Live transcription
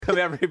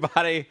welcome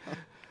everybody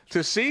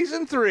to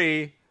Season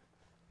 3,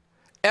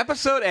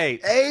 Episode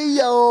 8 Hey,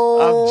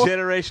 yo! of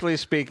Generationally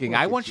Speaking.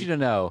 I want you to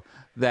know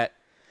that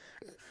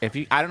if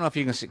you, I don't know if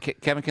you can see,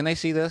 Kevin, can they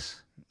see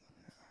this?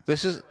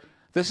 This is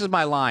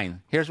my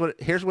line. Here's what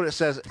it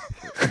says.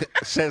 It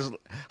says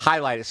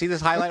highlight it. See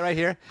this highlight right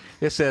here?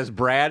 It says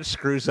Brad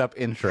screws up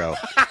intro.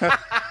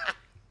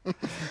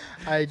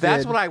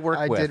 That's what I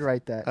work with. I did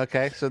write that.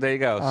 Okay, so there you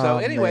go. So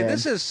anyway, man.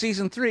 this is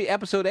Season 3,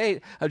 Episode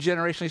 8 of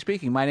Generationally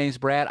Speaking. My name's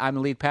Brad. I'm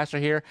the lead pastor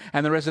here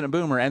and the resident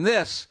boomer. And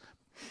this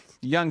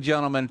young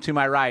gentleman to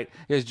my right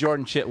is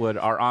Jordan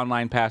Chitwood, our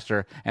online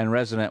pastor and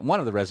one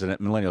of the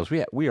resident millennials.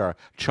 We are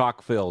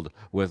chock-filled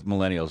with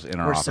millennials in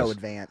our office. We're so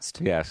advanced.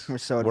 Yes. We're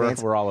so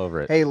advanced. We're all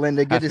over it. Hey,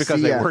 Linda, good That's to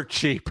see you. because they work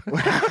cheap.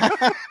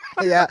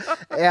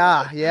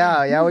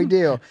 Yeah, we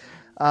do.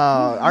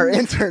 Our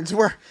interns,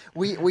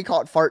 we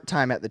call it fart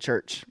time at the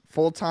church.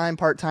 Full-time,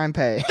 part-time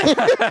pay.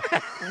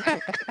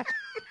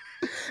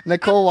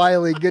 Nicole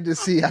Wiley, good to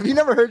see you. Have you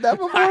never heard that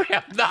before? I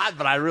have not,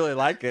 but I really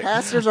like it.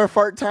 Pastors are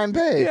part-time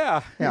pay.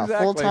 Yeah, exactly.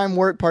 Full-time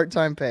work,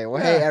 part-time pay.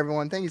 Well, Hey,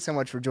 everyone, thank you so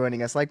much for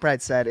joining us. Like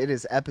Brad said, it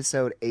is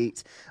episode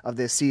 8 of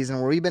this season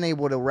where we've been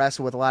able to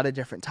wrestle with a lot of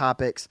different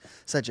topics,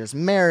 such as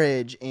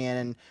marriage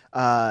and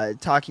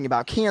talking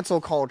about cancel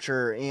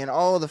culture and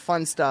all of the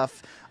fun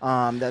stuff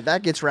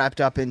that gets wrapped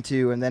up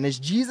into. And then is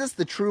Jesus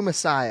the true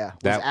Messiah?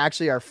 Was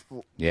actually our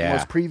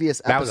most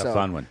previous episode. That was a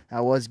fun one.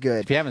 That was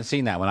good. If you haven't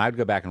seen that one, I'd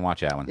go back and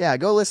watch that one. Yeah,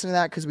 go listen to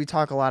that because we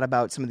talk a lot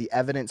about some of the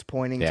evidence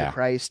pointing to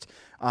Christ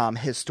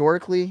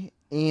historically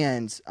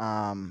and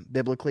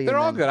biblically. They're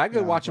all good. I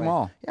could watch them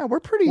all. Yeah, we're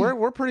pretty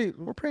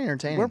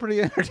entertaining. We're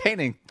pretty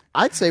entertaining.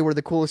 I'd say we're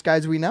the coolest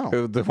guys we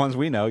know. The ones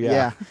we know,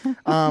 yeah.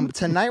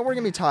 Tonight we're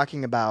going to be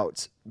talking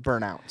about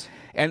burnout.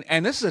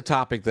 And this is a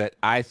topic that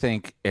I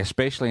think,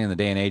 especially in the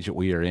day and age that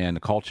we are in, the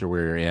culture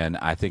we're in,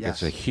 I think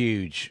it's a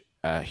huge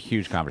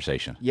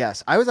conversation.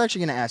 Yes. I was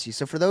actually going to ask you.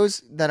 So for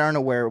those that aren't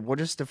aware, we'll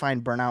just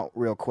define burnout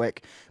real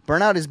quick.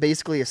 Burnout is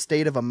basically a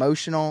state of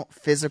emotional,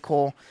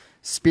 physical,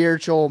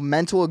 spiritual,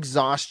 mental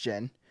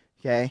exhaustion,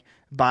 okay,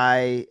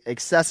 by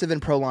excessive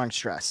and prolonged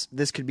stress.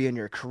 This could be in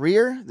your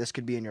career. This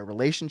could be in your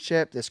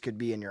relationship. This could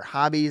be in your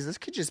hobbies. This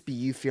could just be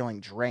you feeling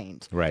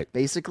drained. Right.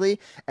 Basically.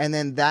 And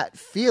then that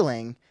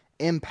feeling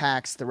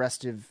impacts the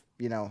rest of,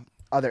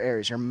 other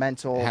areas, your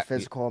mental,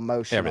 physical,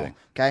 emotional. Everything.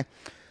 Okay.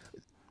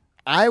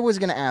 I was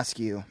going to ask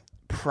you,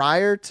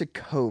 prior to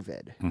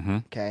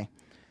COVID, okay,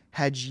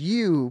 had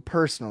you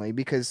personally,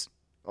 because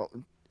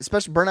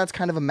especially burnout's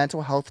kind of a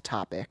mental health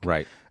topic.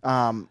 Right.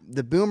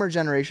 The boomer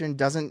generation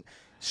doesn't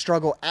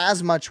struggle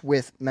as much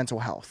with mental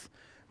health.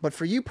 But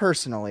for you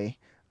personally,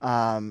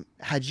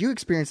 had you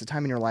experienced a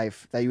time in your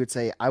life that you would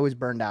say, I was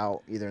burned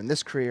out either in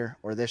this career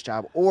or this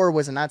job, or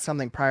was it not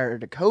something prior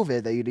to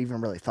COVID that you'd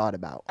even really thought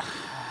about?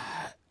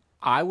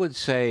 I would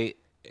say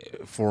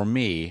for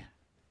me,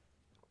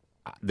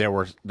 there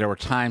were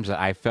times that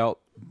I felt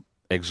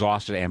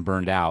exhausted and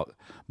burned out,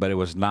 but it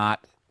was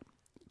not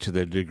to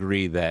the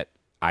degree that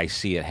I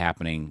see it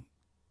happening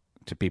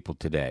to people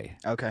today.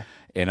 Okay.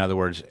 In other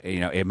words,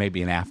 it may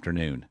be an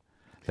afternoon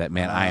that,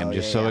 man, I am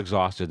just so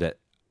exhausted that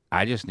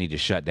I just need to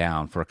shut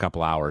down for a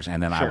couple hours,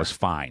 and then I was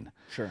fine.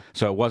 Sure.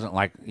 So it wasn't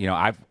like,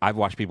 I've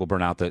watched people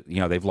burn out that,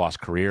 they've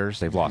lost careers,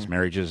 they've lost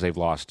marriages, they've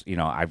lost,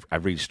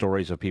 I've read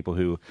stories of people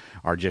who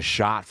are just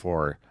shot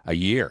for a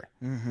year.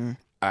 Mm-hmm.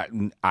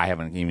 I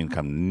haven't even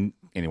come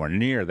anywhere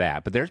near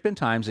that, but there's been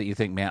times that you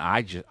think, man,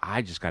 I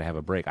just got to have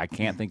a break. I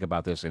can't think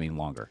about this any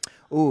longer.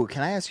 Ooh,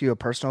 can I ask you a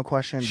personal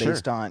question Sure.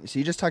 based on, so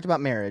you just talked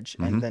about marriage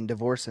and then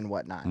divorce and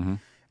whatnot.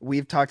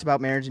 We've talked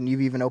about marriage, and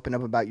you've even opened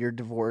up about your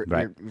divorce,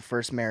 your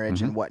first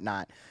marriage and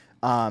whatnot.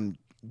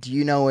 Do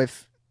you know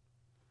if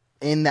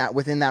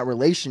within that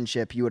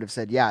relationship, you would have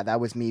said, yeah,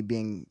 that was me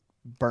being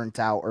burnt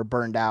out or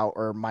burned out,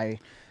 or my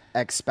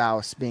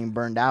ex-spouse being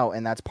burned out,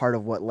 and that's part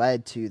of what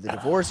led to the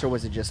divorce, or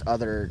was it just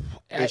other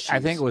issues? I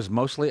think it was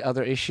mostly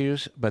other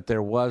issues, but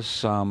there was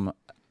some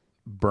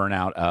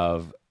burnout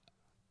of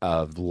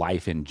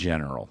life in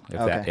general,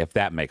 if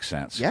that makes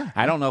sense. Yeah.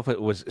 I don't know if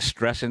it was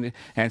stress. And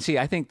see,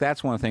 I think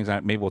that's one of the things,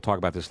 maybe we'll talk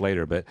about this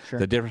later, but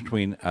the difference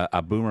between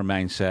a boomer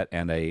mindset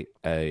and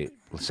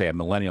let's say a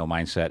millennial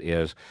mindset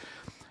is,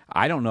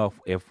 I don't know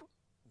if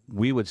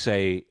we would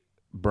say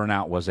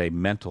burnout was a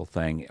mental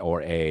thing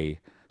or a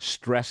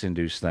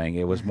stress-induced thing.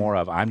 It was more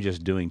of, I'm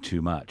just doing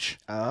too much.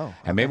 Oh. Okay.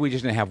 And maybe we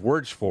just didn't have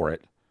words for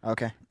it.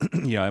 Okay.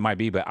 It might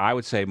be, but I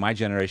would say my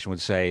generation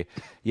would say,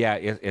 yeah,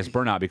 it's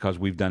burnout because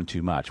we've done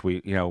too much.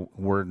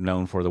 We're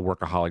known for the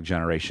workaholic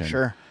generation,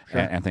 Sure.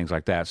 And things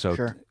like that. So,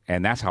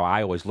 and that's how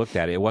I always looked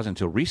at it. It wasn't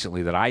until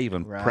recently that I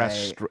even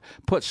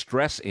put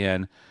stress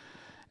in,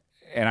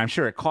 and I'm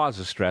sure it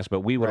causes stress,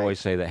 but we would always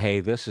say that, hey,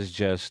 this is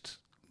just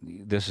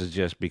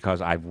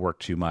because I've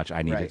worked too much.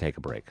 I need to take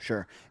a break.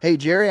 Sure. Hey,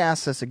 Jerry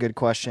asked us a good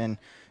question.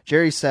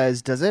 Jerry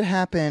says, does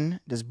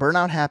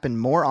burnout happen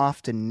more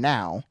often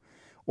now,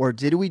 or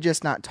did we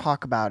just not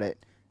talk about it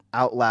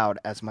out loud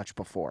as much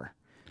before?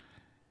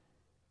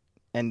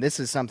 And this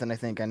is something I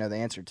think I know the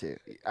answer to.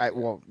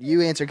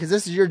 You answer, because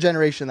this is your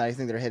generation that I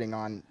think they're hitting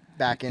on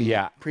back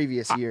in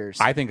previous years?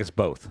 I think it's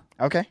both.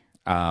 Okay.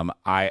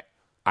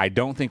 I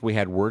don't think we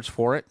had words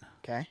for it.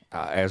 Okay.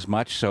 As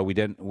much, so we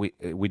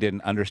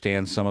didn't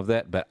understand some of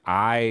that. But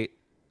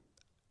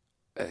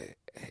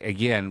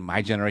again,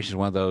 my generation is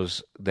one of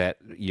those that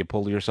you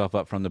pull yourself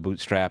up from the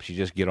bootstraps. You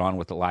just get on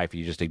with the life.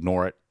 You just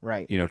ignore it,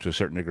 right? To a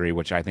certain degree,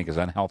 which I think is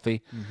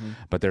unhealthy. Mm-hmm.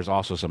 But there's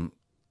also some.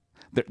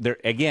 There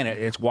again,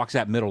 it walks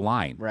that middle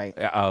line, right?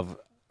 Of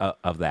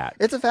that.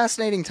 It's a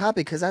fascinating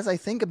topic because as I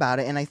think about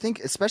it, and I think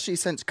especially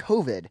since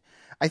COVID,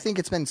 I think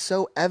it's been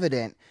so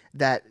evident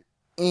that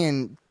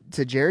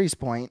to Jerry's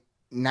point,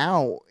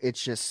 now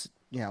it's just,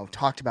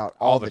 talked about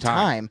all the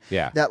time.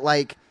 Yeah. That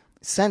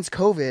since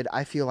COVID,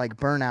 I feel like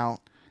burnout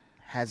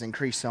has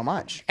increased so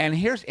much. And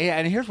here's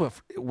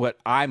what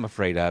I'm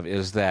afraid of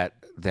is that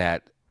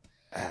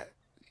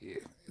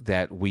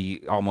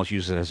we almost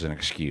use it as an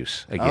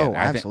excuse again. Oh,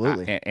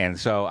 absolutely. And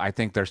so I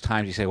think there's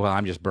times you say, well,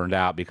 I'm just burned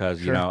out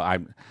because,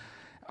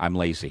 I'm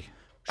lazy.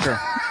 Sure.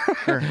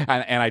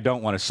 and I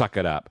don't want to suck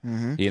it up,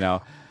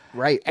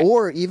 Right.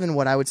 Or even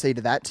what I would say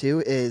to that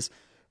too is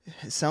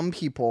some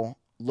people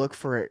look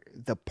for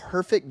the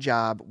perfect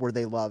job where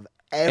they love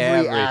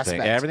every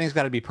aspect. Everything's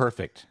got to be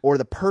perfect. Or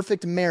the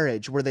perfect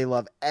marriage where they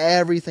love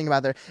everything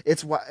about their.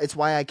 It's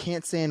why I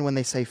can't stand when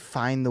they say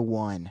find the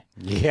one.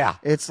 Yeah.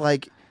 It's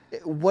like,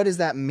 what does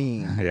that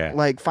mean?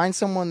 Yeah. Find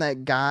someone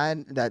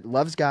that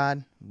loves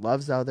God,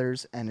 loves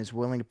others, and is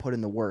willing to put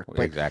in the work. But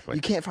exactly.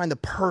 You can't find the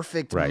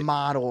perfect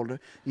modeled,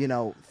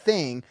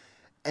 thing,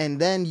 and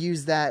then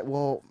use that.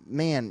 Well,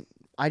 man,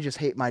 I just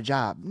hate my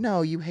job.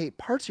 No, you hate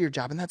parts of your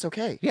job, and that's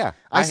okay. Yeah.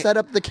 I set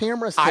up the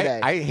cameras today.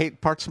 I hate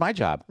parts of my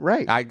job.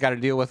 Right. I got to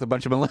deal with a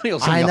bunch of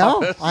millennials in the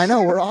office. I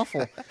know. We're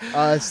awful.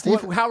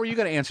 Steve, how are you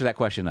going to answer that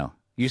question, though?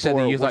 You said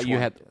that you thought you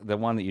had the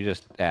one that you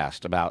just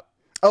asked about.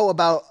 Oh,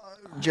 about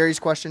Jerry's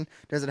question.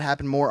 Does it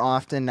happen more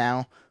often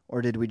now,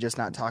 or did we just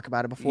not talk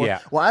about it before? Yeah.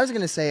 Well, I was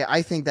going to say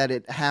I think that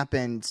it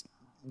happened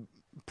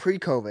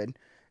pre-COVID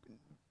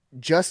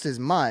just as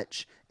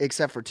much,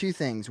 except for two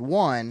things.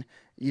 One,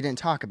 you didn't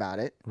talk about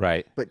it.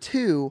 Right. But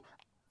two,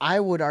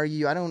 I would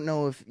argue, I don't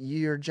know if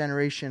your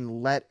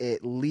generation let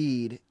it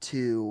lead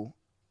to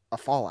a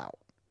fallout.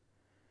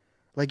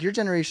 Your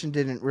generation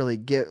didn't really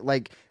get,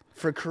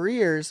 for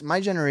careers,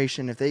 my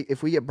generation,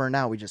 if we get burned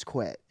out, we just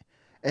quit.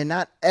 And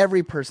not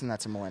every person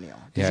that's a millennial.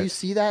 Did you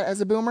see that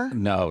as a boomer?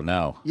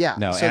 No. Yeah.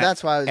 No. So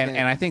that's why I was and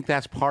I think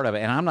that's part of it.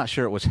 And I'm not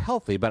sure it was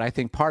healthy, but I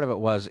think part of it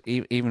was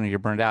even when you're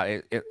burned out,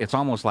 it's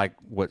almost like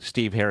what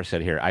Steve Harris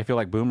said here. I feel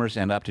like boomers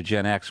and up to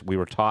Gen X, we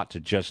were taught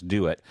to just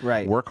do it.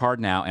 Right. Work hard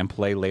now and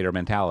play later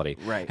mentality.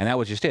 Right. And that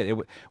was just it.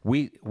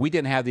 We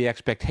didn't have the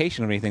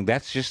expectation of anything.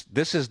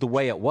 This is the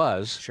way it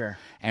was. Sure.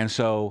 And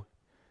so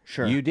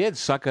you did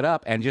suck it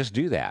up and just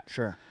do that.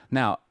 Sure.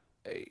 Now,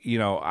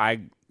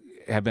 I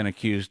have been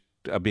accused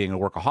of being a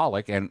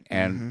workaholic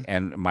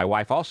and my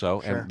wife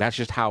also, and that's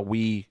just how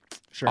we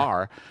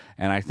are.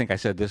 And I think I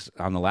said this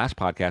on the last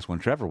podcast when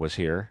Trevor was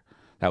here.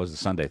 That was the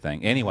Sunday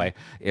thing. Anyway,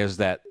 is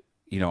that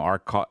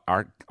our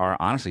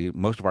honestly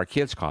most of our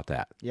kids caught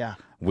that. Yeah,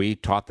 we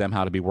taught them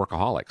how to be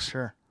workaholics.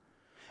 Sure.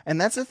 And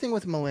that's the thing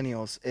with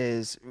millennials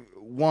is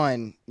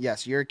one,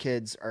 yes, your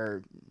kids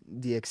are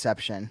the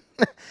exception.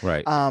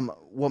 Right.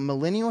 What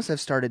millennials have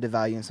started to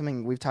value, and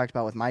something we've talked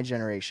about with my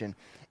generation,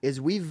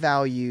 is we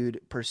valued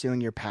pursuing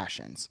your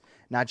passions,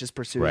 not just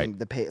pursuing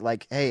the pay.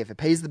 Hey, if it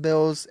pays the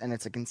bills and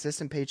it's a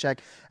consistent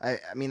paycheck, I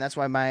mean, that's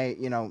why my,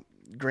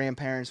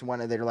 grandparents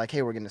they're like,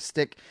 hey, we're going to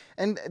stick,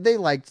 and they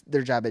liked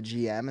their job at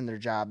GM and their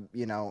job,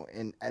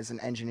 as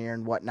an engineer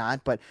and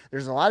whatnot. But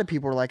there's a lot of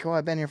people who are like, oh,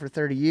 I've been here for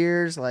 30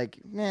 years.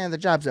 Man, the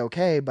job's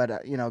okay, but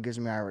it gives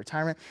me my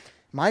retirement.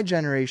 My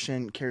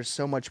generation cares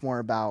so much more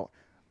about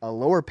a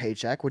lower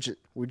paycheck, which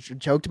we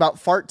joked about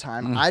fart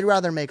time. I'd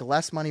rather make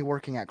less money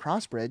working at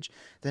Crossbridge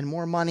than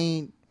more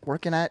money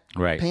working at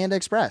Panda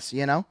Express,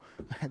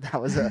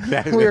 That was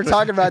we were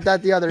talking about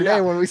that the other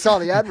day when we saw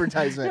the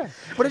advertisement.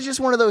 But it's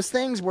just one of those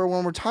things where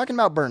when we're talking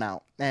about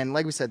burnout, and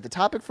like we said, the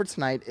topic for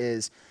tonight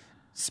is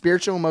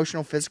spiritual,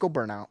 emotional, physical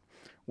burnout.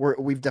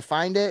 We've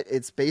defined it.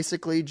 It's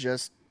basically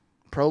just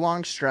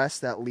prolonged stress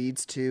that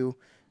leads to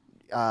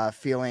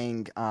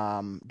feeling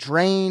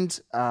drained,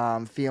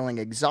 feeling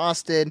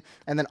exhausted,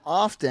 and then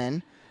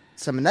often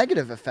some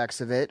negative effects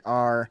of it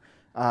are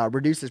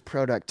reduces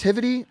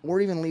productivity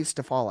or even leads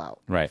to fallout.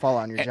 Right.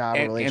 Fallout in your job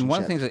or relationship. And one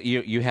of the things that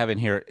you have in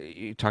here,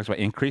 it talks about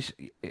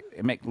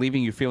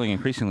leaving you feeling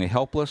increasingly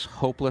helpless,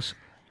 hopeless,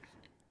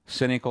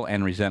 cynical,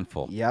 and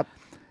resentful. Yep.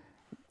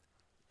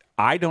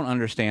 I don't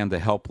understand the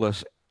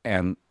helpless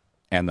and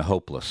the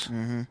hopeless.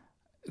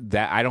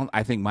 Mm-hmm.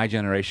 I think my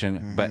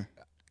generation, but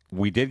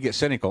we did get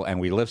cynical,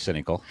 and we live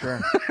cynical.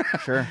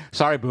 Sure.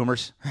 Sorry,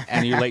 boomers,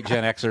 and you late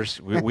Gen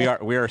Xers. We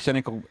are a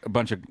cynical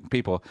bunch of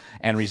people,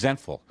 and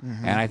resentful.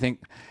 Mm-hmm. And I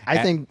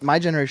think my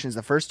generation is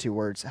the first two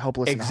words: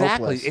 helpless and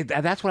hopeless.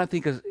 Exactly. That's what I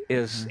think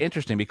is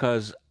interesting,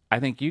 because I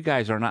think you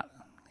guys are not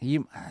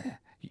you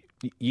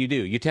do.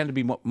 You tend to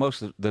be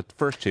most of the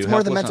first two. It's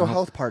more the mental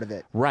health part of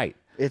it. Right.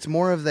 It's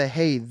more of the,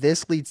 hey,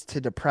 this leads to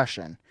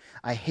depression.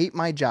 I hate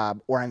my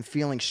job, or I'm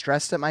feeling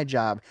stressed at my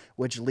job,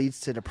 which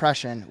leads to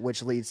depression,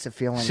 which leads to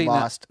feeling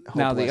lost, hopeless,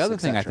 now, the other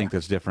thing I etc. think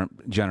that's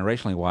different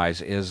generationally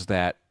wise is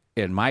that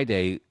in my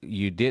day,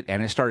 you did,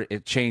 and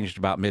it changed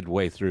about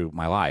midway through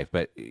my life,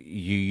 but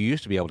you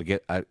used to be able to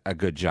get a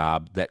good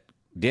job that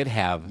did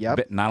have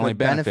not only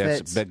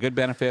benefits, but good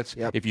benefits.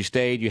 Yep. If you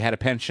stayed, you had a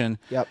pension.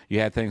 Yep. You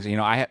had things.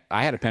 I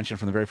had a pension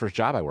from the very first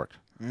job I worked.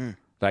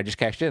 That I just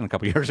cashed in a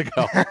couple years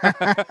ago.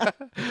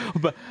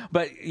 but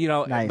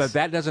Nice. but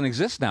that doesn't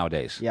exist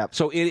nowadays. Yep.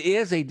 So it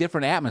is a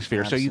different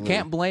atmosphere. Absolutely. So you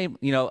can't blame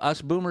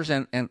us boomers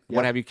and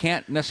what have you.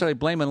 Can't necessarily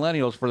blame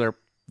millennials for their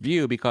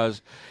view,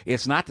 because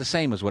it's not the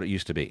same as what it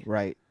used to be.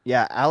 Right.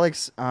 Yeah,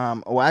 Alex.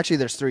 Well, actually,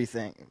 there's three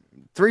things.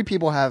 Three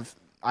people have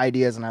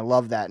ideas, and I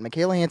love that.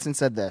 Michaela Hansen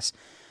said this: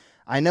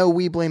 I know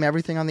we blame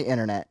everything on the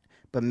internet,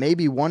 but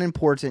maybe one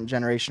important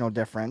generational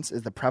difference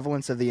is the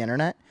prevalence of the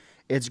internet.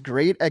 It's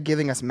great at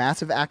giving us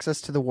massive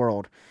access to the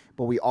world,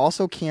 but we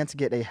also can't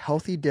get a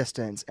healthy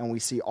distance, and we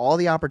see all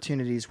the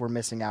opportunities we're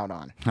missing out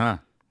on. Huh.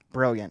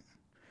 Brilliant.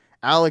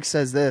 Alex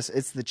says this: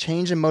 it's the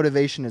change in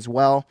motivation as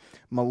well.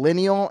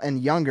 Millennial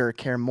and younger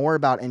care more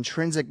about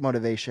intrinsic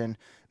motivation,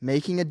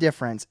 making a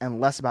difference, and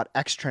less about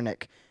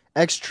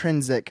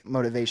extrinsic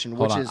motivation.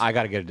 Hold on, I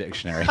got to get a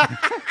dictionary.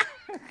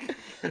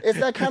 It's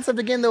that concept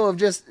again, though, of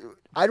just,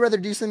 I'd rather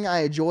do something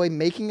I enjoy,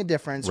 making a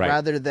difference,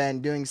 rather than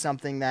doing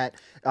something that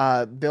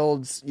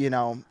builds,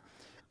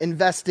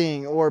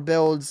 investing, or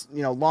builds,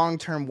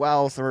 long-term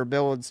wealth, or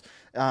builds,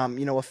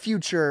 a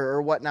future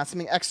or whatnot,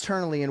 something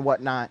externally and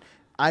whatnot.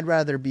 I'd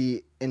rather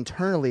be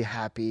internally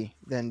happy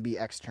than be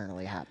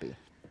externally happy.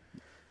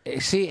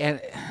 See,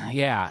 and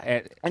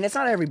it's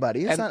not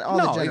everybody. It's not all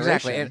the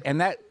generation.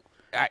 Exactly,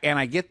 and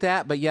I get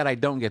that, but yet I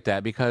don't get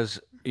that, because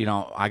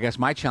I guess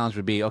my challenge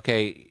would be,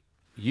 okay,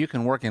 you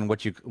can work in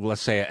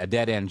let's say a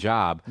dead end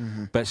job,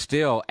 but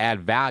still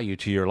add value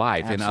to your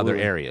life in other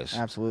areas.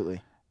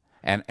 Absolutely.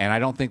 And I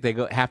don't think they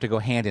have to go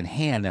hand in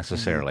hand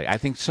necessarily. I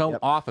think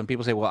often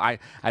people say, well, I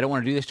don't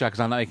want to do this job because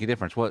I'm not making a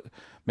difference. Well,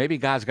 maybe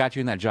God's got you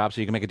in that job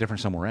so you can make a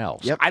difference somewhere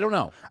else. Yep. I don't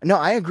know. No,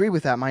 I agree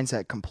with that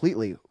mindset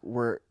completely.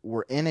 We're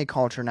in a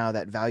culture now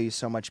that values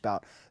so much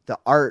about the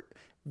art,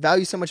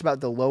 values so much about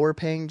the lower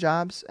paying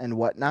jobs and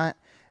whatnot,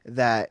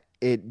 that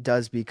it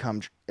does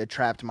become a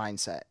trapped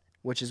mindset,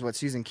 which is what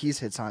Susan Keyes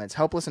hits on. It's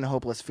helpless and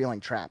hopeless feeling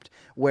trapped,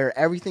 where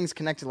everything's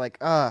connected like,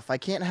 if I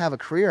can't have a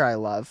career I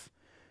love,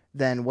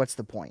 then what's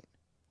the point?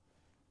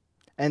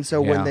 And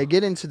so when they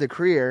get into the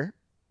career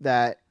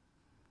that,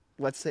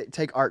 let's say,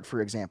 take art,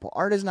 for example.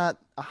 Art is not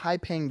a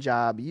high-paying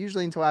job,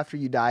 usually until after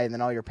you die, and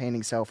then all your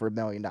paintings sell for $1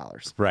 million.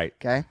 Right.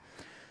 Okay?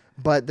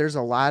 But there's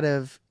a lot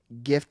of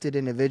gifted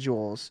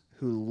individuals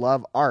who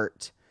love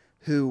art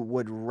who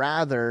would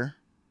rather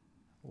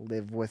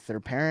live with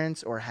their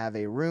parents or have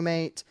a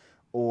roommate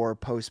or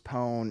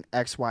postpone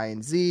X, Y,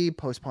 and Z,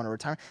 postpone a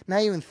retirement,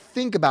 not even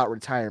think about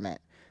retirement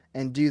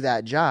and do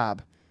that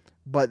job,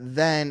 but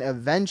then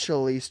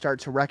eventually start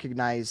to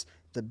recognize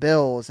the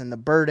bills and the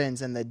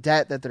burdens and the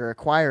debt that they're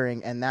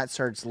acquiring, and that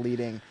starts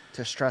leading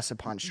to stress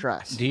upon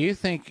stress. Do you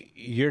think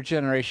your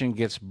generation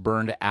gets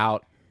burned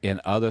out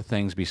in other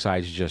things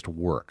besides just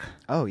work?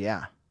 Oh,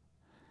 yeah.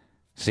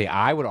 See,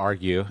 I would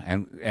argue,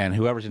 and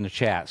whoever's in the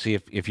chat, see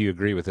if you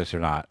agree with this or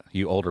not,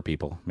 you older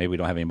people. Maybe we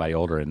don't have anybody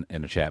older in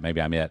the chat. Maybe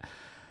I'm it.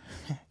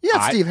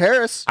 Yeah, Steve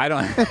Harris. I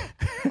don't...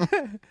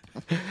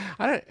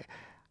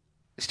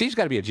 Steve's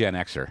got to be a Gen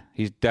Xer.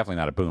 He's definitely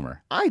not a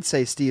boomer. I'd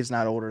say Steve's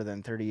not older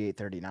than 38,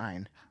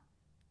 39.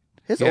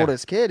 His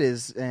oldest kid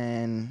is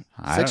in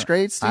 6th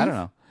grade, Steve? I don't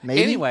know.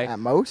 Maybe, anyway, at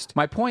most.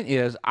 My point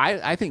is,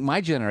 I think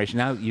my generation,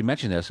 now that you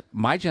mention this,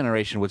 my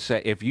generation would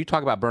say, if you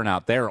talk about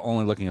burnout, they're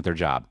only looking at their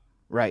job.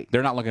 Right.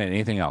 They're not looking at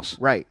anything else.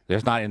 Right.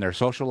 It's not in their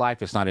social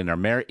life. It's not in their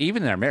marriage.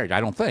 Even in their marriage, I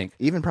don't think.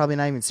 Even probably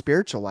not even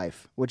spiritual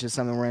life, which is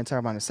something we're going to talk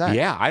about in a second.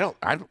 Yeah,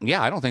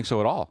 I don't think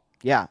so at all.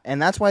 Yeah,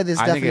 and that's why this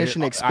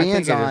definition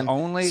expands on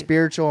only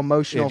spiritual,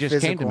 emotional, physical. It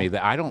just came to me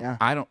that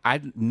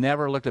I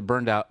never looked at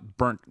burnt out,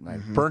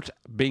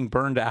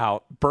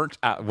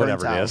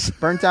 whatever it is.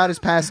 Burnt out is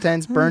past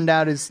tense. Burned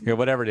out is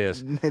whatever it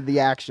is.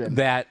 The action.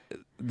 That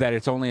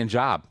it's only in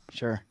job.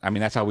 Sure. I mean,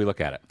 that's how we look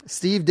at it.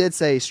 Steve did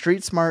say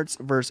street smarts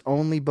versus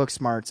only book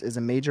smarts is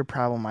a major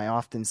problem I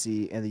often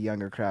see in the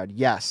younger crowd.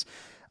 Yes.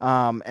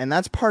 And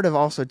that's part of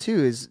also,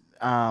 too, is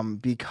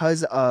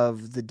because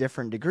of the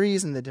different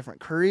degrees and the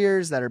different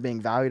careers that are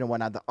being valued and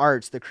whatnot, the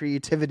arts, the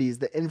creativities,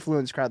 the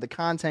influence crowd, the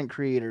content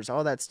creators,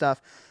 all that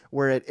stuff,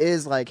 where it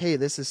is like, hey,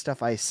 this is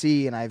stuff I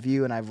see and I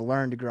view and I've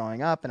learned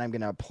growing up, and I'm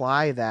going to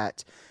apply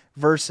that,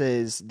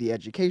 versus the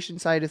education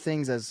side of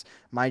things, as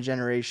my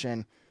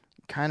generation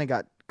kind of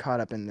got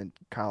caught up in the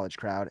college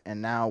crowd.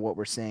 And now what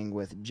we're seeing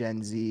with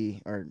Gen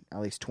Z, or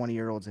at least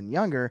 20-year-olds and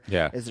younger,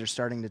 is they're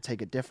starting to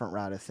take a different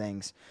route of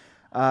things.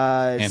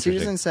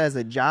 Susan says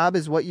a job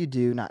is what you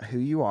do, not who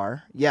you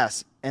are.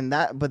 Yes,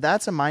 but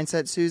that's a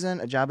mindset, Susan.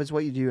 A job is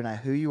what you do, not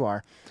who you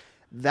are.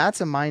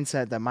 That's a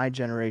mindset that my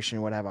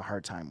generation would have a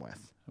hard time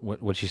with.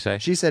 What'd she say?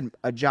 She said,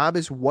 a job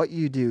is what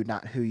you do,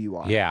 not who you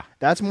are. Yeah.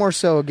 That's more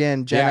so,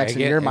 again, Gen X in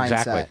your mindset.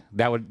 Exactly.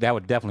 That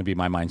would definitely be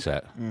my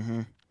mindset.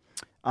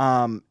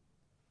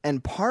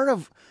 And part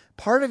of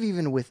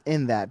even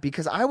within that,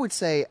 because I would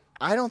say,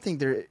 I don't think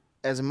there,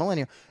 as a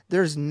millennial,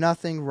 there's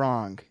nothing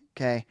wrong,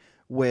 okay,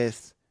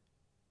 with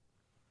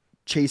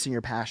chasing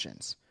your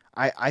passions.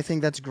 I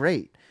think that's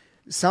great.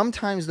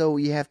 Sometimes, though,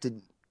 you have to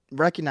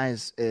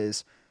recognize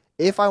is,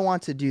 if I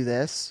want to do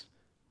this,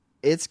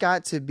 it's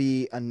got to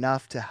be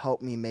enough to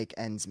help me make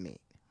ends meet.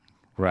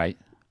 Right.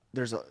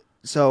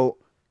 So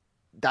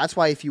that's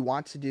why if you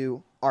want to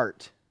do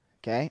art,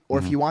 okay, or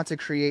if you want to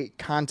create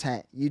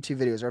content, YouTube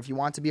videos, or if you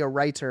want to be a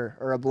writer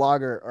or a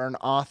blogger or an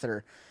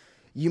author,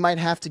 you might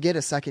have to get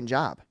a second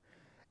job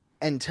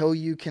until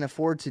you can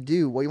afford to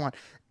do what you want.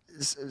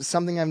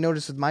 Something I've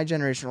noticed with my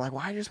generation, like,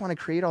 well, I just want to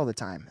create all the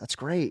time. That's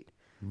great.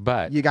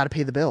 But you got to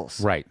pay the bills.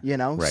 Right. You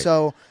know? Right.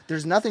 So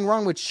there's nothing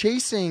wrong with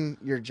chasing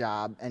your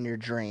job and your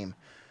dream.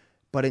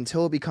 But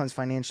until it becomes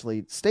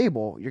financially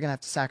stable, you're going to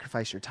have to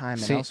sacrifice your time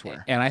and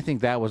elsewhere. And I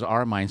think that was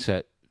our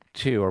mindset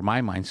too, or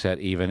my mindset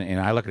even. And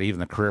I look at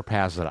even the career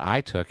paths that I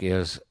took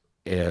is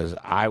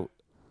I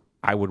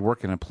would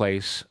work in a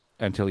place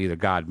until either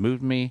God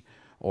moved me,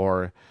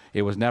 or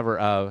it was never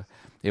an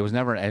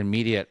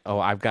immediate,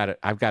 I've got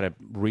to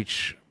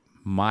reach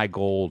my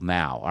goal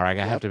now, or I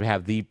have to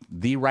have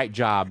the right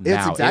job now.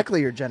 It's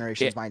exactly your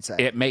generation's mindset.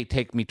 It may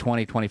take me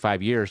 20,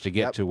 25 years to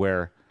get to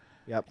where.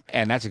 Yep.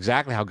 And that's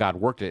exactly how God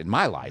worked it in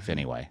my life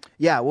anyway.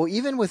 Yeah, well,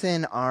 even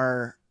within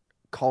our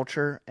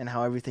culture and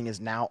how everything is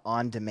now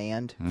on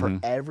demand for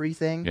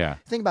everything. Yeah.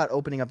 Think about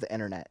opening up the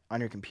internet on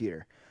your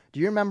computer.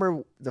 Do you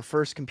remember the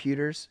first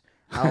computers?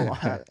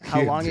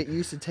 How long it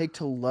used to take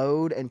to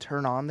load and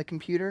turn on the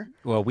computer?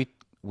 Well, we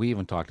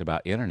even talked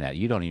about internet.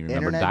 You don't even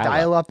remember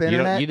dial-up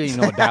internet? You didn't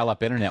even know what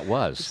dial-up internet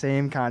was.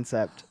 Same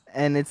concept.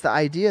 And it's the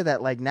idea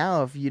that, like,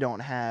 now if you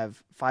don't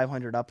have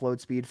 500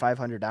 upload speed,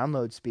 500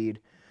 download speed,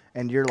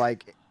 and you're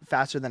like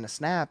faster than a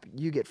snap,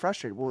 you get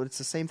frustrated. Well, it's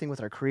the same thing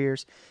with our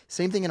careers.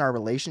 Same thing in our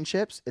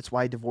relationships. It's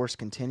why divorce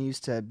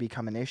continues to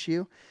become an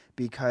issue,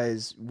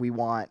 because we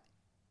want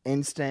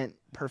instant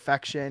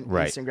perfection,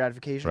 instant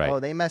gratification. Right.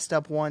 Oh, they messed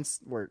up once.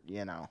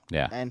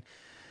 Yeah. And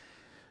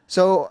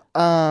so,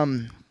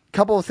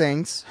 couple of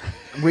things.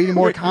 Reading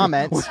more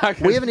comments.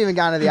 We haven't even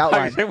gotten to the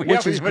outline,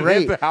 which is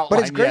great. But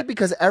it's great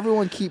because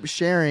everyone keeps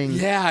sharing.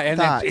 Yeah, and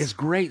thoughts. it's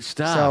great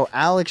stuff. So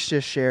Alex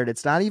just shared.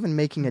 It's not even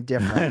making a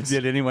difference.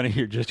 Did anyone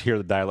here just hear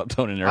the dial-up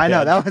tone in their I head?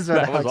 know, that was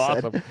what Alex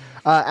awesome. said.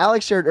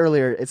 Alex shared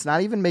earlier, it's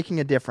not even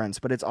making a difference,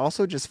 but it's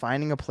also just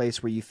finding a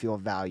place where you feel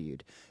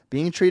valued.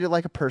 Being treated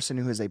like a person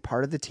who is a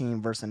part of the team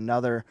versus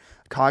another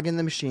cog in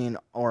the machine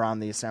or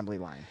on the assembly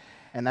line.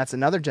 And that's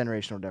another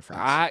generational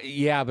difference.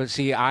 Yeah, but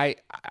see, I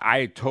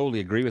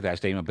totally agree with that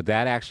statement. But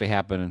that actually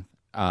happened,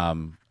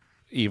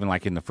 even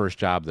like in the first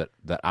job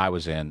that I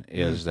was in.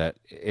 Is that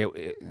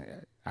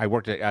I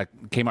worked at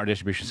Kmart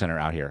Distribution Center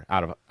out here.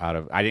 Out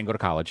of I didn't go to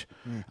college.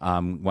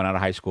 Went out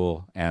of high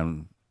school,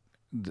 and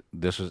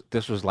this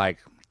was like.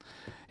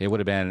 It would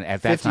have been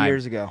at that 50 time. 50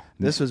 years ago.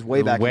 This was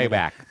way back. Way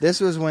back.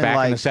 This was when, back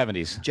like, in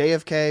the 70s.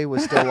 JFK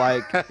was still,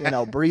 like,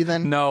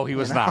 breathing. No, he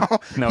was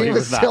not. No, he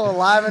was still not.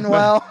 alive and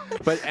well.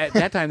 But at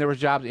that time, there was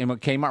jobs.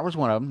 Kmart was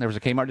one of them. There was a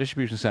Kmart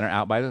distribution center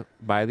out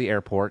by the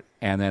airport,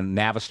 and then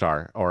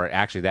Navistar, or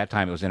actually that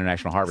time it was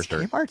International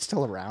Harvester. Is Kmart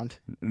still around?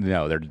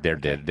 No, they're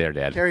dead. They're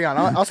dead. Carry on.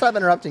 I'll stop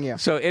interrupting you.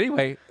 So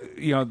anyway,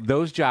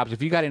 those jobs.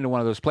 If you got into one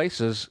of those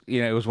places,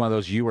 it was one of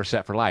those you were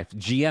set for life.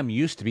 GM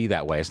used to be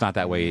that way. It's not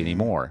that way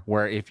anymore.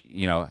 Where if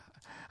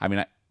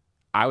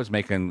I was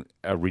making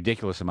a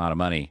ridiculous amount of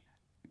money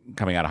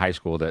coming out of high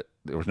school that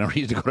there was no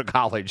reason to go to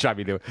college. I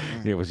mean,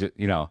 it was,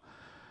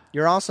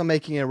 You're also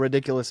making a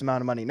ridiculous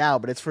amount of money now,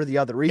 but it's for the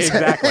other reason.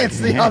 Exactly. It's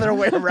the other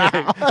way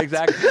around.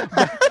 Exactly.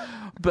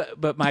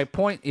 But my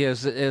point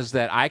is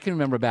that I can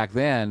remember back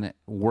then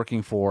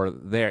working for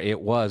there.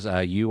 It was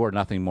you were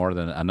nothing more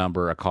than a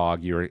number, a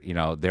cog.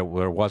 There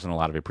wasn't a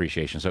lot of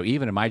appreciation. So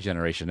even in my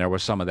generation, there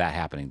was some of that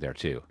happening there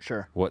too.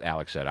 Sure. What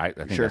Alex said, I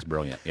think that's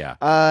brilliant.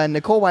 Yeah.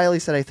 Nicole Wiley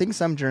said, I think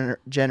some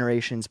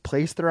generations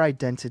place their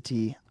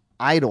identity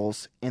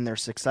idols in their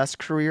success,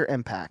 career,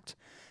 impact,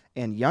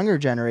 and younger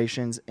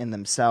generations in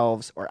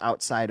themselves or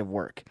outside of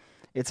work.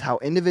 It's how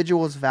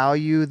individuals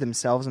value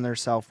themselves and their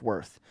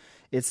self-worth.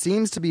 It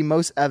seems to be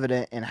most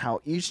evident in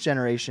how each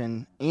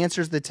generation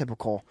answers the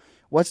typical,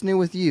 what's new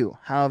with you?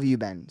 How have you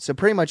been? So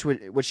pretty much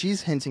what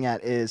she's hinting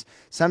at is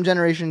some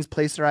generations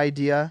place their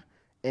idea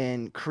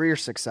in career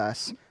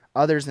success,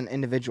 others in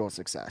individual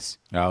success.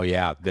 Oh,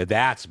 yeah.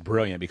 That's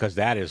brilliant because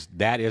that is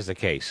the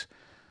case.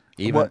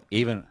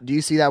 Even do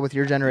you see that with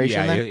your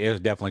generation? Yeah, then? It was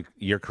definitely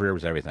your career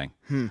was everything.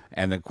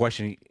 And the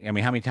question, how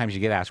many times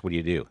you get asked, what do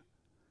you do?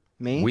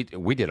 Me?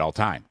 We did all the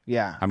time.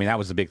 Yeah. I mean, that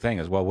was the big thing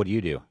as well. What do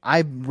you do?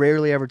 I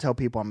rarely ever tell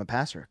people I'm a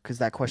pastor because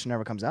that question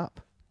never comes up.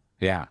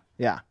 Yeah.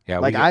 Yeah. Yeah.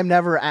 Like I'm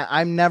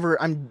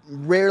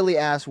rarely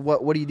asked,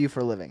 what do you do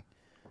for a living?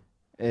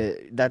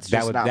 That's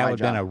just not my job. That would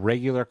have been a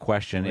regular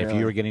question if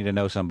you were getting to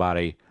know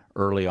somebody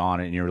early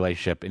on in your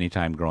relationship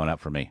anytime growing up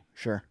for me.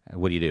 Sure.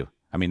 What do you do?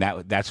 I mean,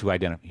 that's who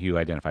you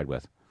identified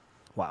with.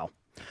 Wow.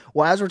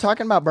 Well, as we're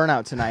talking about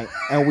burnout tonight,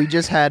 and we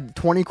just had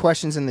 20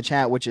 questions in the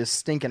chat, which is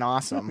stinking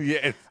awesome.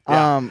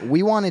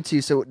 We wanted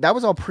to, so that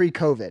was all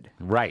pre-COVID.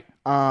 Right.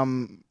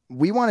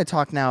 We want to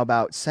talk now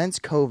about since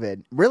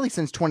COVID, really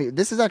since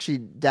this is actually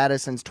data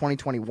since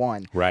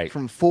 2021. Right.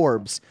 From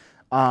Forbes,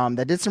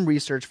 that did some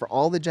research for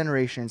all the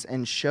generations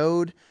and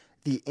showed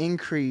the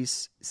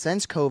increase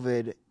since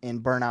COVID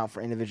in burnout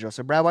for individuals.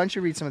 So, Brad, why don't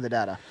you read some of the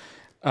data?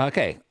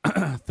 Okay.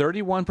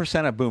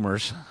 31% of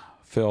boomers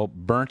feel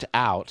burnt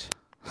out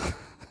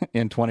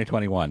in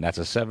 2021. That's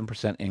a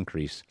 7%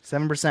 increase.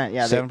 7%,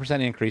 yeah.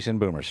 7% increase in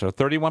boomers. So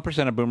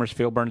 31% of boomers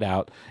feel burned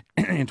out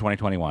in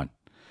 2021.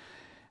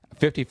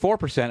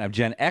 54% of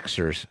Gen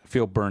Xers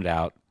feel burnt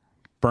out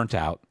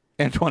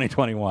in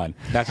 2021.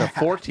 That's a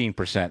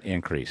 14%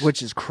 increase.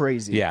 Which is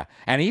crazy. Yeah.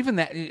 And even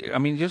that, I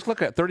mean, just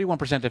look at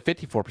 31% to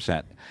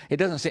 54%. It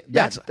doesn't say,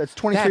 that's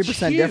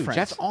 23% difference.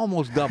 That's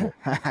almost double.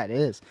 It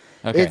is.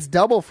 Okay. It's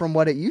double from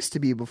what it used to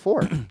be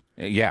before.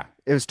 Yeah.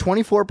 It was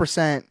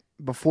 24%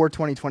 before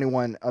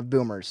 2021 of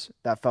boomers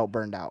that felt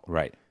burned out.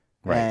 Right.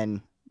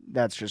 And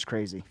that's just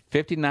crazy.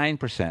 59%,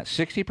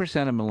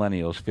 60% of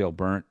millennials feel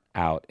burnt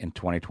out in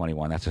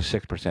 2021. That's a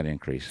 6%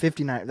 increase.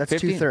 59. That's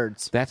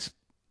 2/3. That's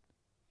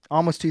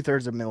almost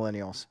 2/3 of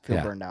millennials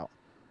feel burnt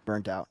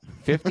out.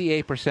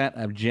 58%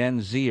 of Gen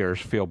Zers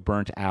feel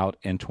burnt out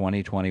in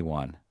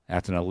 2021.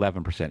 That's an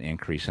 11%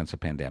 increase since the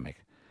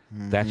pandemic.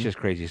 Mm-hmm. That's just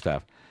crazy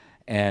stuff.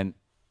 And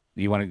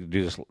you want to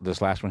do this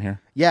last one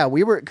here? Yeah,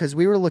 we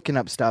were looking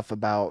up stuff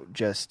about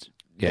just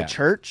the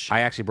church.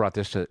 I actually brought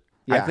this to.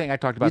 Yeah. I think I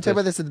talked about. You talked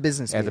about this at the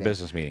business meeting. At the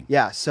business meeting.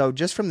 Yeah. So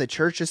just from the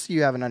church, just so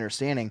you have an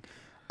understanding,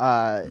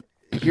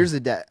 here's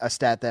a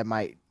stat that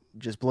might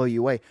just blow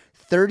you away.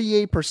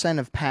 38%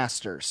 of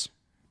pastors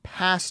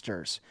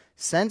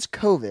since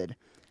COVID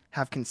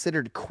have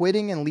considered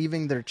quitting and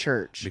leaving their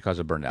church because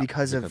of burnout.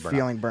 Because of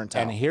feeling burnt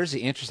out. And here's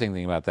the interesting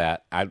thing about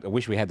that. I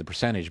wish we had the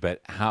percentage,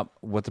 but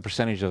what the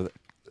percentage of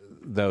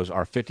those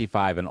are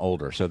 55 and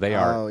older. So they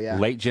are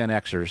late Gen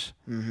Xers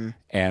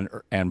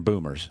and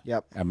boomers.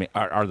 Yep. I mean,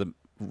 are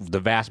the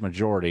vast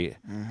majority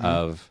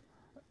of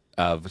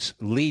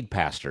lead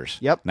pastors.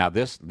 Yep. Now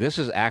this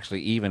is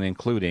actually even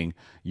including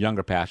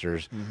younger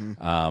pastors.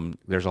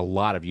 There's a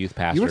lot of youth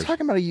pastors. You were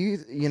talking about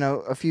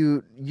a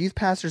few youth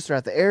pastors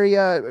throughout the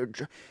area.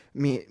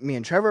 Me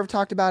and Trevor have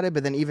talked about it,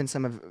 but then even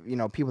some of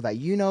people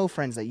that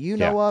friends that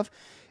know of.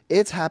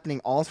 It's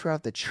happening all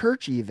throughout the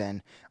church,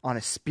 even on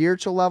a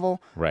spiritual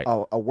level, right?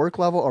 A work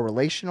level, a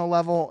relational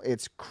level.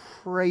 It's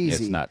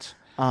crazy. It's nuts.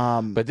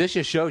 But this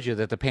just shows you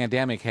that the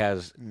pandemic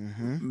has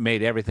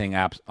made everything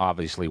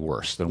obviously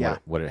worse than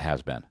what it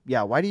has been.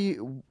 Yeah. Why do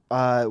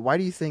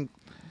you think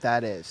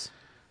that is?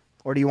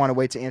 Or do you want to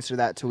wait to answer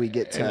that till we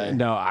get to?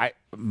 No,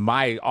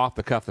 my off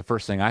the cuff, the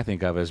first thing I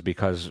think of is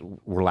because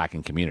we're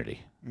lacking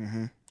community.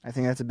 I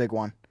think that's a big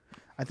one.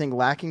 I think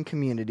lacking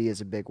community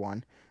is a big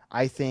one.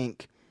 I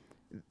think,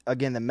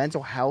 again, the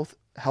mental health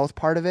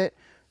part of it,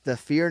 the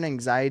fear and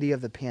anxiety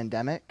of the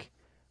pandemic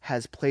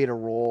has played a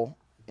role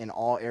in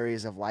all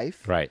areas of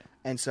life. Right.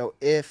 And so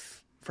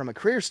if, from a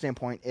career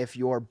standpoint, if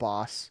your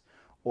boss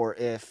or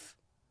if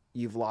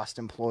you've lost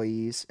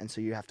employees and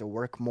so you have to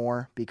work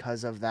more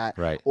because of that,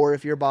 right, or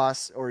if your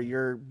boss or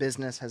your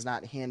business has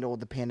not handled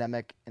the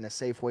pandemic in a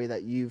safe way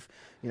that you've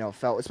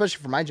felt,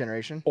 especially for my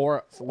generation,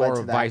 or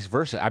vice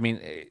versa. I mean,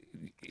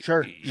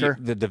 sure.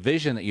 The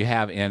division that you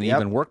have in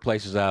even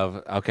workplaces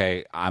of,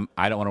 okay,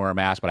 I don't want to wear a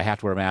mask, but I have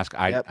to wear a mask.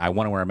 I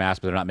want to wear a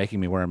mask, but they're not making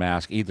me wear a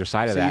mask. Either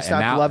side of that. You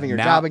stop loving your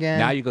job again.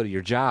 Now you go to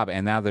your job,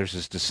 and now there's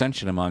this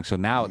dissension among. So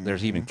now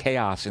there's even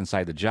chaos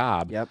inside the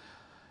job. Yep.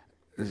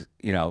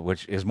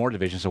 Which is more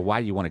division. So why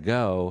do you want to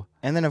go?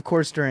 And then, of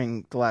course,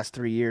 during the last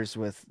 3 years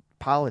with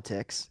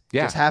politics,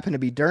 just happened to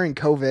be during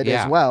COVID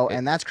as well,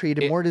 and that's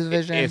created more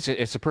division.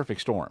 It's a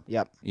perfect storm.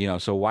 Yep.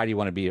 So why do you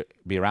want to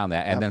be around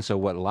that? And then, so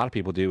what a lot of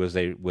people do is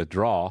they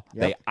withdraw,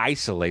 they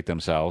isolate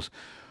themselves,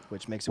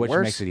 which makes it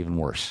worse. Makes it even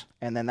worse.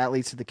 And then that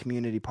leads to the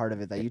community part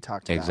of it that you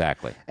talked about.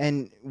 Exactly.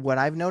 And what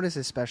I've noticed,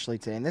 especially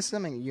today, and this is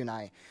something you and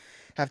I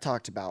have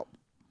talked about,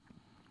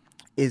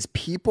 is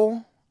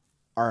people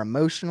are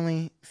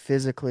emotionally,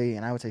 physically,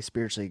 and I would say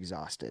spiritually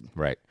exhausted.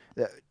 Right.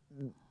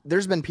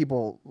 There's been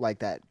people like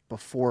that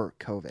before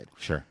COVID.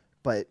 Sure.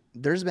 But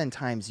there's been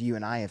times you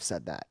and I have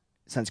said that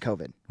since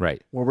COVID.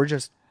 Right. Where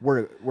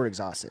we're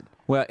exhausted.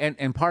 Well,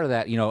 and part of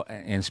that,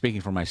 and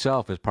speaking for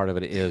myself, as part of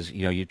it is,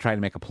 you try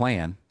to make a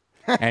plan.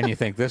 And you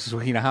think this is,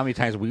 how many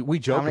times we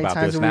joke about this now. How many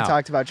times have we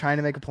talked about trying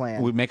to make a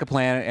plan? We make a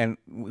plan, and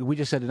we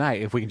just said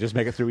tonight, if we can just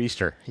make it through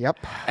Easter. Yep.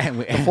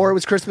 Before it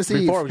was Christmas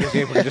Eve. Before we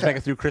can just make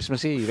it through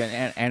Christmas Eve.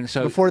 And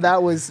so. Before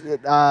that was,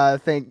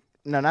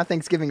 no, not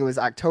Thanksgiving. It was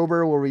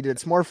October where we did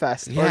S'more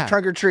Fest Yeah. or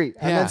Trunk or Treat,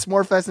 and then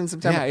S'more Fest in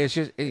September. Yeah, it's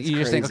just you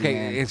just think,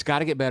 okay, it's got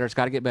to get better. It's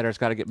got to get better. It's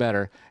got to get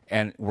better,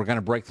 and we're going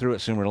to break through it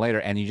sooner or later.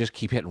 And you just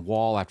keep hitting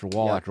wall after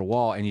wall after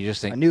wall, and you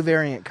just think a new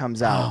variant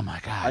comes out. Oh my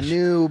gosh, a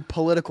new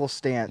political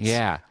stance.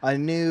 Yeah, a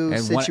new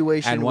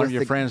situation. And one of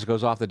your friends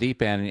goes off the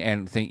deep end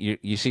and think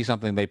you see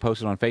something they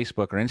posted on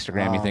Facebook or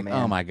Instagram. You think,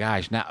 oh my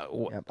gosh, now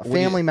a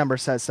family member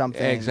says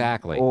something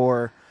exactly,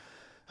 or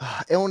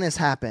illness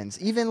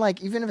happens, even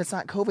if it's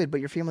not COVID,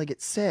 but your family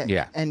gets sick,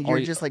 and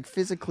you're just like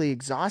physically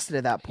exhausted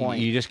at that point.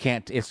 You just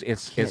can't. It's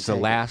the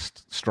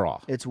last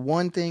straw. It's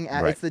one thing.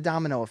 It's the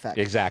domino effect.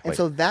 Exactly. And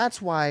so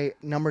that's why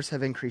numbers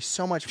have increased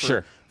so much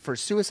for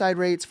suicide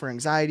rates, for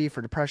anxiety,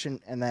 for depression,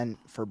 and then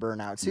for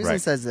burnout. Susan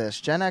says this: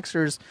 Gen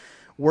Xers,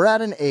 we're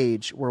at an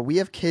age where we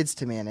have kids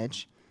to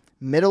manage,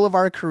 middle of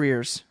our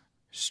careers,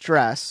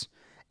 stress,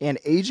 and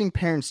aging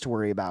parents to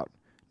worry about.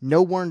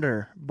 No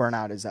wonder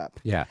burnout is up.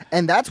 Yeah.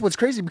 And that's what's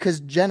crazy because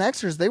Gen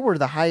Xers, they were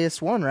the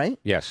highest one, right?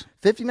 Yes.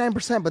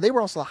 59%, but they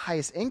were also the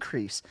highest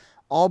increase,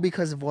 all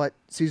because of what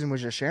Susan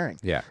was just sharing.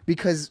 Yeah.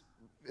 Because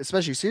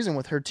especially Susan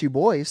with her 2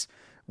 boys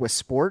with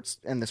sports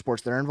and the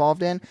sports they're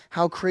involved in,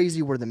 how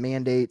crazy were the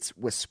mandates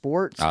with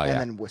sports and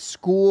then with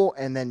school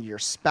and then your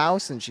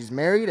spouse and she's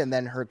married and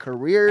then her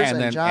careers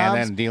and jobs.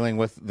 And then dealing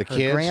with the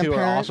kids who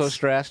are also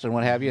stressed and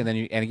what have you. And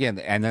then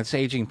and that's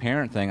aging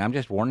parent thing. I'm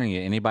just warning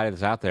you, anybody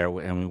that's out there,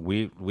 and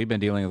we've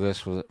been dealing with this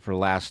for the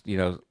last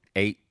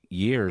 8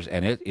 years,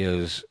 and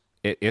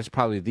it's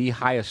probably the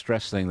highest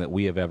stress thing that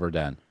we have ever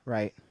done.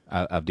 Right.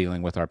 Of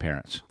dealing with our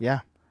parents.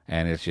 Yeah.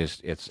 And it's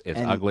just it's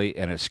ugly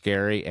and it's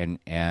scary and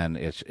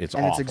it's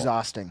awful. It's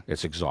exhausting.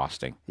 It's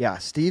exhausting. Yeah.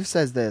 Steve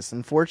says this.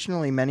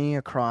 Unfortunately, many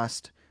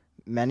different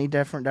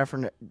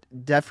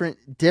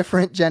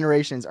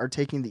generations are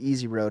taking the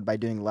easy road by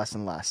doing less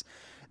and less.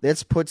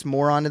 This puts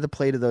more onto the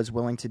plate of those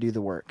willing to do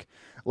the work.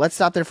 Let's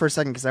stop there for a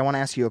second because I want to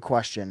ask you a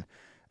question.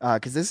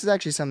 Because this is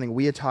actually something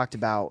we had talked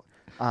about.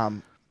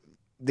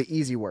 The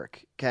easy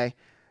work. Okay.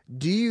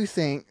 Do you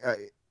think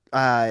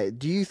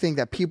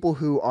that people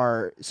who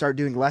start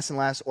doing less and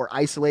less or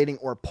isolating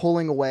or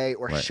pulling away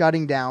or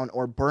shutting down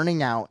or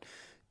burning out,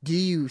 do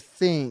you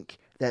think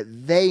that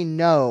they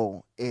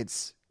know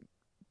it's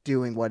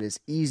doing what is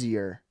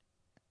easier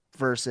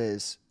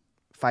versus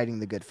fighting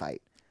the good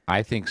fight?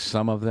 I think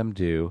some of them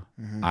do.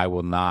 Mm-hmm. I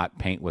will not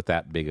paint with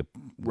that big a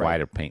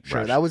wider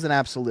paintbrush. Sure, that was an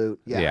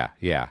absolute. Yeah.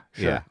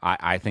 Sure.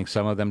 I think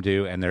some of them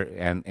do, and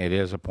it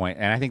is a point.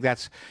 And I think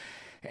that's.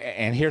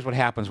 And here's what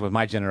happens with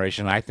my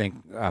generation. I think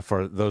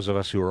for those of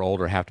us who are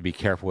older have to be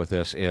careful with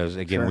this is,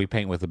 again, we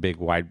paint with a big,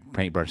 wide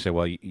paintbrush and say,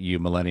 well, you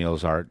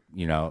millennials are,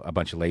 a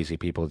bunch of lazy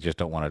people who just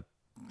don't want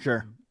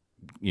to,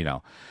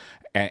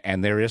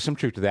 and there is some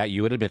truth to that.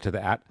 You would admit to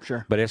that.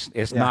 Sure. But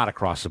it's not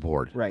across the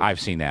board. Right. I've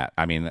seen that.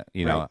 I mean,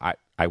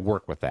 I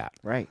work with that.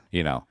 Right.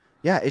 Yeah,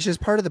 it's just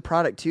part of the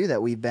product, too,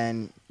 that we've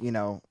been,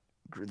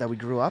 that we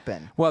grew up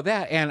in. Well,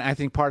 and I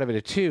think part of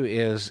it, too,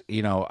 is,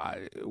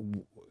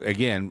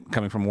 again,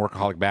 coming from a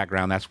workaholic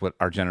background, that's what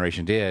our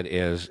generation did.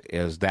 Is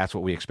that's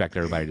what we expect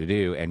everybody to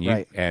do, and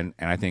and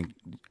I think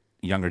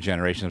younger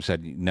generations have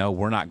said, no,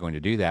 we're not going to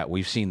do that.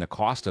 We've seen the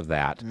cost of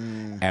that,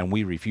 and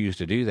we refuse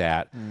to do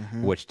that,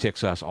 which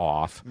ticks us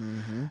off.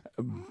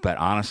 But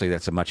honestly,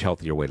 that's a much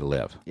healthier way to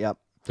live. Yep,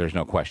 there's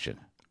no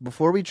question.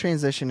 Before we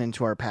transition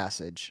into our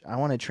passage, I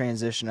want to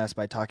transition us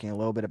by talking a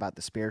little bit about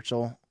the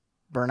spiritual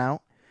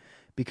burnout,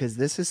 because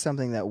this is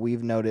something that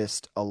we've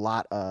noticed a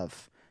lot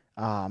of.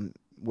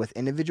 With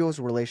individuals'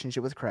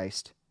 relationship with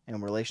Christ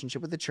and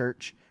relationship with the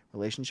church,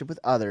 relationship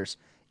with others,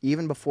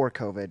 even before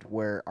COVID,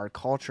 where our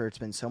culture, it's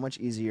been so much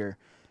easier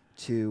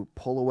to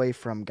pull away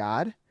from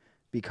God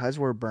because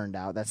we're burned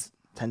out. That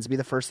tends to be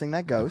the first thing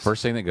that goes.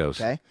 First thing that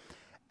goes. Okay.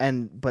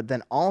 But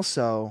then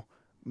also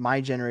my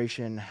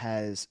generation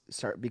has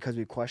started, because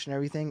we've questioned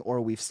everything,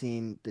 or we've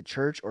seen the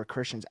church or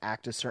Christians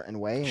act a certain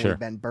way and we've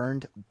been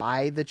burned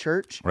by the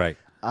church. Right.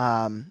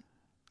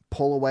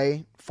 Pull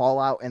away, fall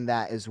out in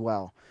that as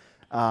well.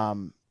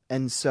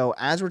 And so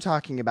as we're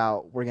talking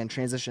about, we're going to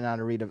transition now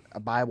to read a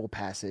Bible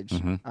passage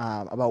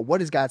about what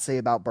does God say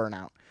about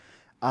burnout.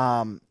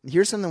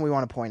 Here's something we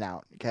want to point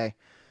out. Okay.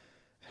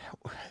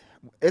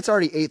 It's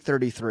already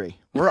 8:33.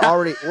 We're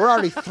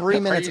already 3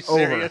 minutes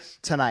over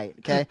tonight.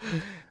 Okay.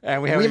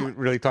 And we haven't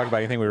really talked about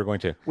anything we were going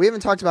to. We haven't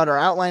talked about our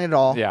outline at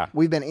all. Yeah.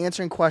 We've been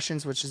answering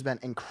questions, which has been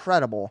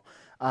incredible.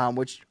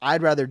 Which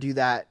I'd rather do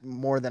that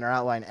more than our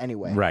outline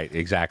anyway. Right,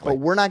 exactly. But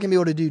we're not going to be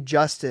able to do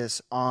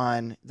justice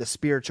on the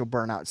spiritual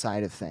burnout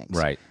side of things.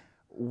 Right.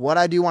 What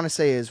I do want to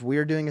say is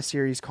we're doing a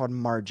series called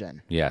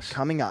Margin. Yes.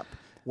 Coming up,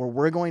 where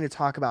we're going to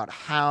talk about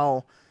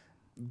how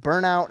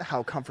burnout,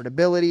 how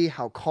comfortability,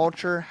 how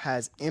culture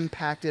has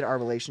impacted our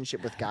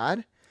relationship with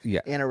God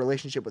and our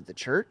relationship with the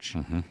church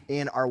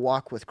and our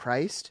walk with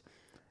Christ.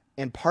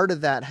 And part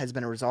of that has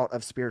been a result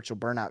of spiritual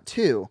burnout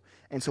too.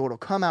 And so it'll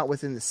come out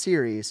within the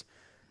series.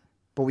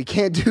 But we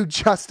can't do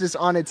justice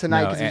on it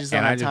tonight because we just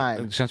don't have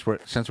time. Since we're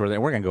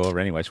there, we're going to go over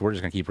it anyway, so we're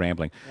just going to keep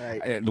rambling.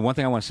 Right. The one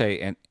thing I want to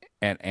say,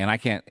 and I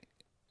can't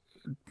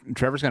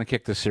Trevor's going to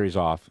kick this series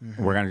off.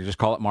 We're going to just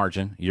call it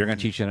Margin. You're going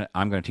to teach in it.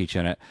 I'm going to teach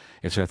in it.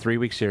 It's a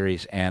 3-week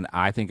series, and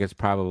I think it's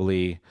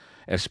probably,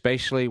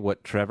 especially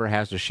what Trevor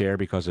has to share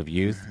because of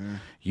youth,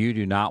 you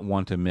do not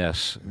want to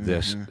miss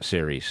this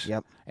series.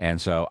 Yep. And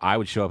so I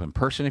would show up in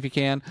person if you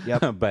can,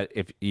 but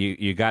if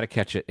you got to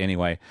catch it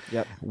anyway.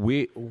 Yep.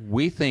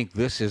 We think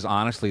this is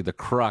honestly the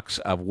crux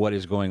of what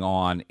is going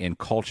on in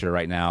culture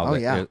right now.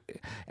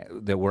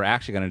 That we're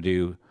actually going to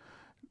do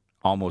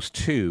almost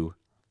 2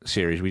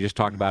 series. We just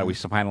talked about it. We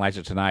finalized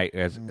it tonight.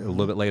 A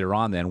little bit later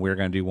on, then we're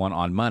going to do one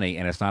on money,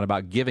 and it's not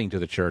about giving to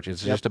the church.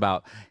 It's just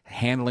about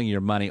handling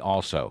your money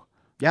also.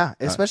 Yeah,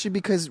 especially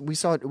because we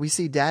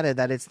see data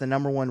that it's the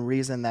number one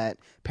reason that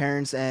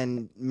parents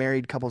and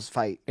married couples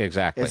fight.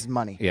 Exactly. Is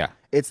money. Yeah.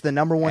 It's the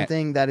number one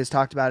thing that is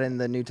talked about in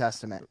the New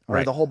Testament,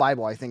 or the whole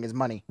Bible, I think, is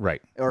money.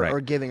 Right.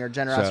 Or giving, or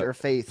generosity, or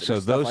faith. So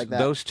or stuff like that.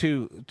 those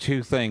two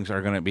things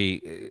are going to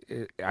be,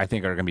 I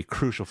think, are going to be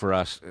crucial for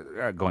us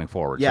going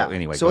forward. Yeah. So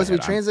anyway, so as we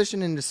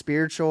transition into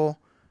spiritual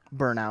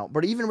burnout,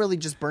 but even really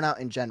just burnout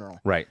in general.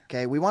 Right.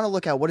 Okay. We want to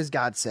look at, what does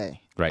God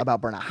say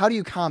about burnout? How do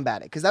you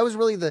combat it? Because that was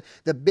really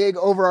the big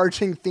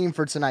overarching theme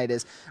for tonight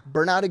is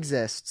burnout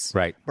exists.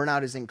 Right.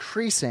 Burnout is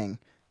increasing.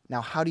 Now,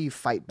 how do you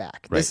fight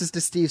back? Right. This is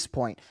to Steve's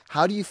point.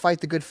 How do you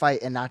fight the good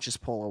fight and not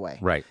just pull away?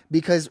 Right.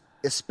 Because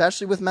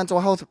especially with mental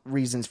health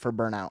reasons for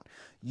burnout,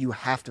 you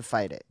have to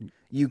fight it.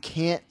 You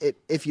can't,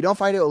 if you don't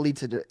fight it, it will lead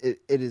to, it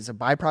is a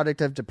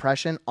byproduct of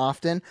depression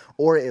often,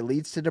 or it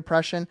leads to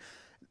depression.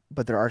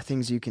 But there are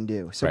things you can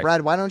do. So,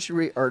 Brad, why don't you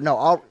read, or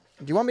no,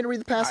 do you want me to read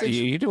the passage?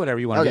 You do whatever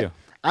you want to do.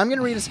 I'm going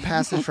to read this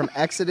passage from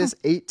Exodus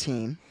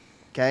 18,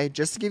 okay,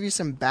 just to give you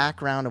some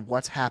background of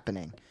what's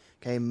happening.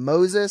 Okay,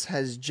 Moses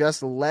has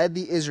just led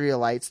the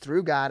Israelites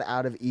through God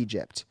out of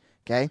Egypt,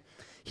 okay?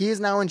 He is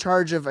now in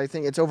charge of, I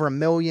think it's over 1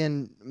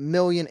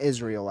 million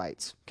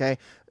Israelites, okay?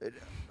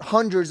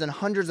 Hundreds and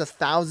hundreds of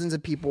thousands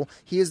of people.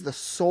 He is the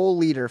sole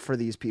leader for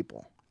these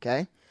people,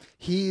 okay?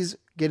 He's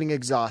getting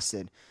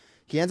exhausted.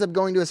 He ends up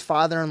going to his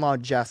father-in-law,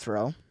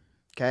 Jethro,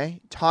 okay,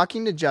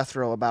 talking to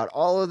Jethro about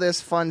all of this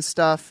fun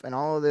stuff and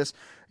all of this,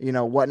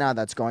 whatnot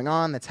that's going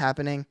on, that's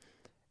happening.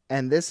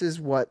 And this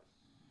is what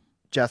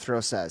Jethro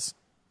says.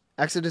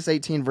 Exodus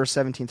 18, verse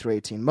 17 through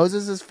 18.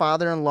 Moses'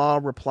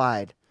 father-in-law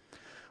replied,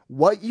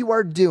 "What you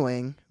are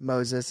doing,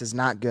 Moses, is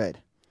not good.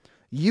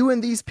 You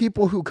and these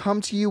people who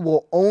come to you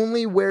will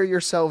only wear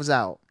yourselves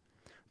out.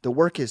 The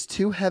work is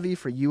too heavy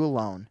for you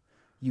alone.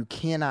 You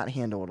cannot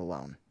handle it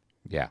alone."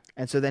 Yeah.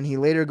 And so then he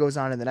later goes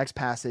on in the next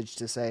passage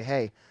to say,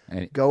 hey,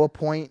 go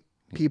appoint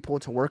people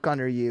to work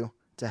under you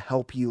to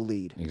help you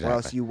lead, or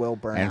else you will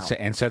burn out.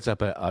 And sets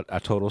up a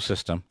total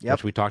system,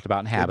 which we talked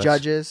about in habits. The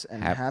judges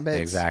and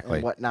habits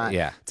and whatnot,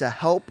 to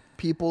help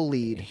people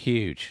lead.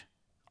 Huge.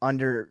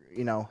 Under,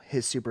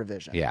 his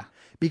supervision. Yeah.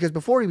 Because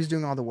before he was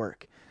doing all the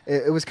work.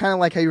 It was kind of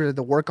like how you were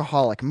the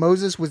workaholic.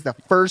 Moses was the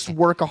first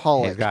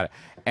workaholic. He's got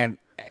it.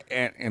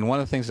 And one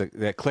of the things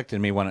that clicked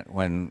in me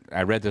when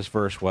I read this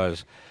verse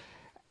was,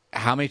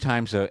 how many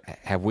times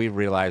have we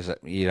realized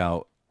that,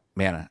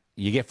 man,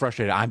 you get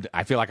frustrated.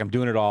 I feel like I'm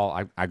doing it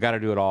all. I've got to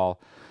do it all.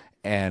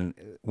 And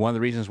one of the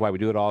reasons why we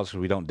do it all is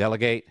because we don't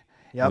delegate.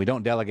 Yep. And we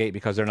don't delegate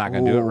because they're not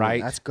going to do it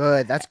right. That's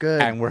good. That's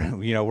good. And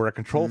we're a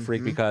control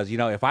freak because,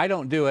 if I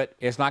don't do it,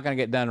 it's not going to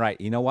get done right.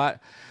 You know what?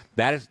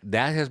 That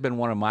has been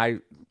one of my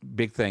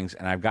big things.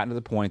 And I've gotten to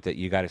the point that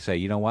you got to say,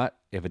 you know what?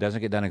 If it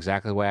doesn't get done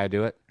exactly the way I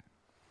do it,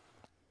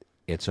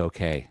 it's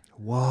okay.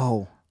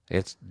 Whoa.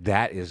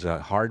 That is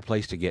a hard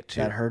place to get to.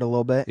 That hurt a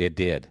little bit? It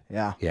did.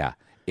 Yeah. Yeah.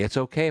 It's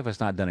okay if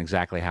it's not done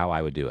exactly how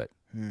I would do it.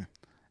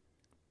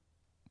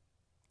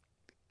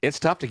 It's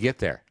tough to get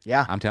there.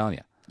 Yeah. I'm telling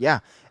you. Yeah.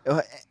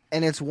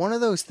 And it's one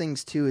of those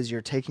things, too, is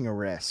you're taking a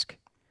risk.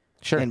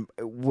 Sure. And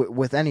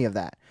with any of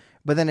that.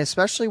 But then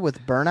especially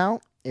with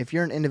burnout, if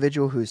you're an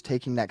individual who's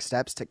taking next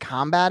steps to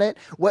combat it,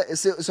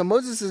 so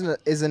Moses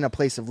is in a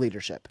place of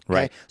leadership.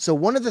 Okay? Right. So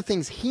one of the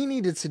things he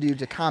needed to do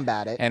to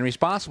combat it. And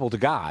responsible to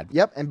God.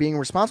 Yep. And being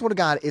responsible to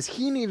God is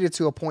he needed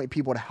to appoint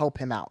people to help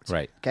him out.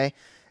 Right. Okay.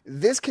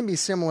 This can be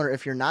similar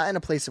if you're not in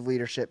a place of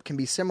leadership, can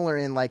be similar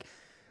in like,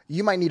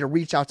 you might need to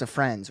reach out to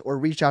friends or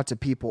reach out to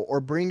people or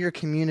bring your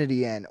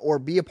community in or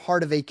be a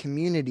part of a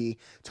community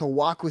to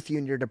walk with you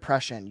in your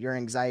depression, your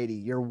anxiety,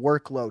 your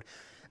workload.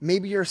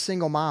 Maybe you're a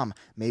single mom.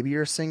 Maybe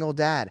you're a single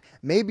dad.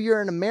 Maybe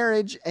you're in a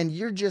marriage and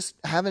you're just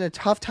having a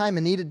tough time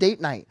and need a date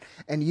night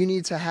and you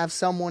need to have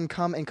someone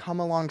come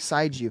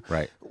alongside you.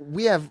 Right.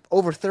 We have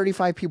over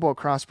 35 people at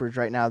Crossbridge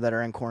right now that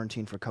are in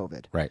quarantine for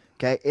COVID. Right.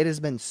 Okay. It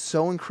has been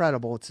so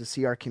incredible to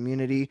see our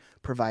community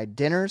provide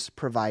dinners,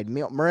 provide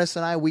meals. Marissa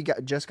and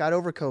I, just got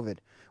over COVID.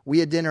 We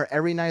had dinner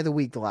every night of the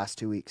week the last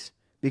 2 weeks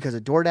because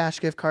of DoorDash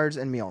gift cards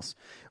and meals.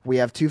 We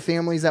have 2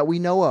 families that we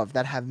know of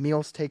that have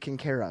meals taken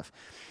care of.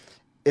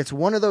 It's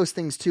one of those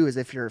things, too, is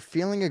if you're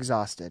feeling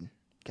exhausted,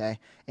 okay,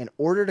 in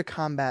order to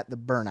combat the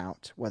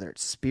burnout, whether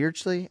it's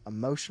spiritually,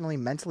 emotionally,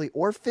 mentally,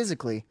 or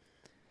physically,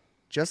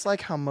 just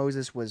like how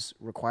Moses was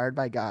required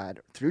by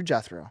God through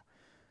Jethro,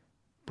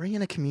 bring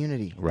in a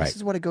community. Right. This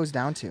is what it goes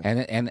down to.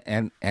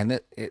 And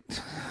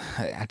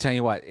I tell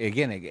you what,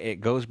 again, it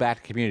goes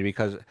back to community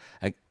because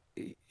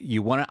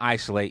you want to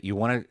isolate. You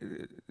want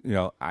to,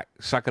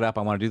 suck it up.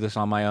 I want to do this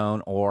on my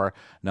own, or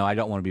no, I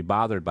don't want to be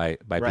bothered by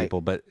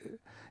people. But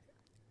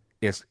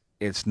it's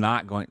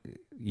not going.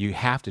 You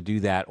have to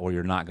do that, or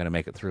you're not going to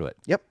make it through it.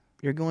 Yep,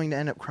 you're going to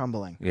end up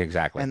crumbling.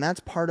 Exactly, and that's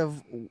part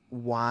of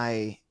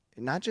why,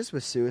 not just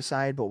with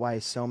suicide, but why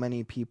so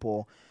many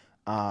people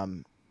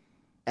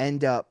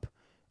end up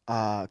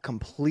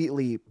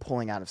completely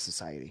pulling out of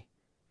society.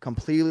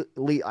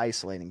 Completely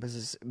isolating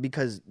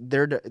because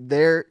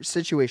their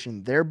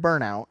situation, their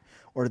burnout,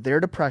 or their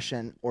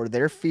depression, or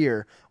their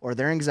fear, or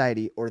their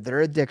anxiety, or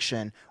their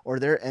addiction, or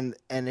and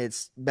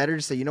it's better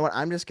to say, you know what,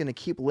 I'm just going to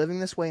keep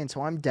living this way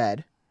until I'm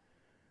dead.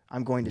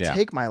 I'm going to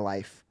take my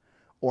life,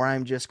 or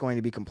I'm just going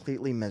to be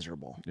completely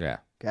miserable. Yeah.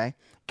 Okay.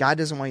 God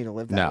doesn't want you to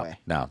live that way.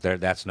 No,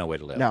 that's no way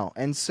to live. No.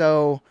 And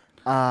so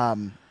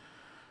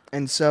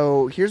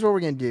here's what we're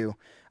going to do.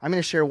 I'm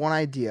going to share one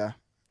idea.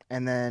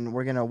 And then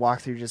we're going to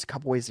walk through just a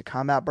couple ways to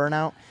combat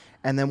burnout.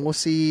 And then we'll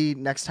see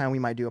next time we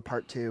might do a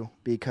part 2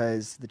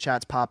 because the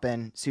chat's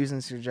popping.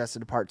 Susan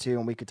suggested a part 2,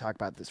 and we could talk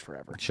about this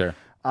forever. Sure.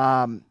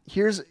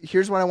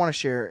 Here's what I want to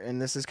share. And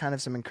this is kind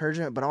of some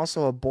encouragement, but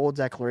also a bold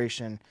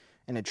declaration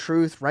and a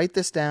truth. Write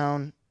this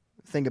down.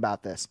 Think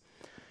about this.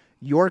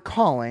 Your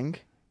calling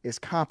is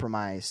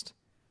compromised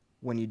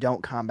when you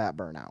don't combat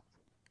burnout.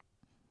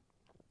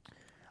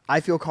 I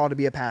feel called to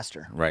be a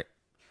pastor. Right.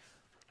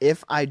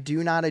 If I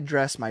do not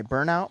address my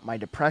burnout, my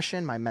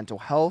depression, my mental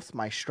health,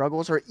 my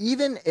struggles, or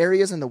even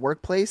areas in the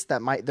workplace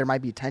that there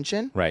might be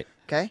tension. Right.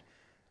 Okay.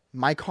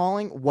 My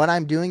calling, what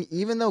I'm doing,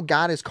 even though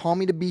God has called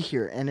me to be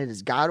here and it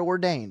is God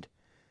ordained,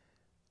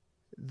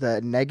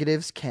 the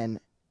negatives can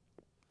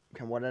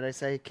what did I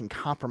say? Can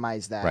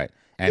compromise that. Right.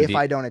 If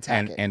I don't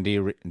attack it. And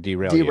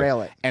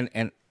derail it.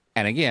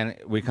 And again,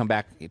 we come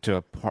back to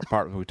a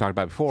part we talked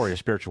about before, is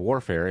spiritual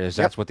warfare.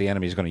 That's what the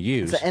enemy is going to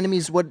use.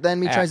 It's what the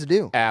enemy tries to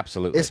do.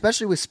 Absolutely.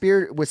 Especially with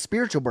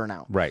spiritual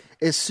burnout. Right.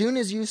 As soon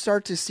as you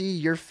start to see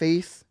your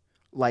faith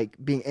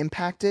being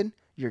impacted,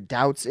 your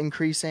doubts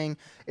increasing,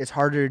 it's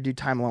harder to do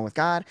time alone with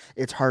God.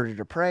 It's harder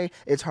to pray.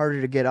 It's harder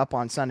to get up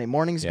on Sunday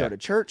mornings, go to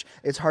church.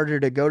 It's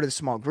harder to go to the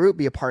small group,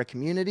 be a part of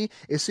community.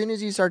 As soon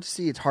as you start to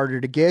see it's harder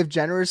to give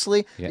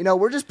generously,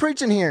 we're just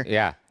preaching here.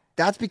 Yeah.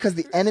 That's because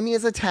the enemy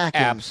is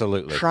attacking.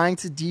 Absolutely. Trying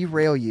to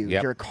derail you.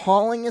 Yep. Your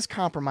calling is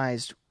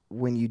compromised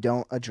when you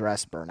don't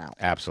address burnout.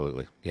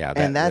 Absolutely. Yeah.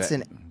 And that's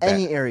in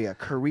any area,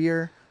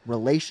 career,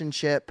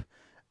 relationship,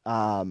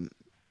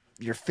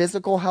 your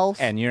physical health.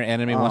 And your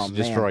enemy wants to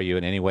destroy you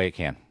in any way it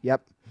can.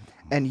 Yep.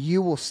 And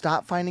you will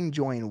stop finding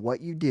joy in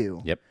what you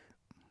do. Yep.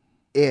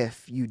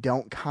 If you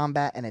don't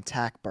combat and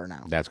attack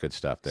burnout. That's good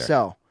stuff there.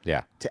 So,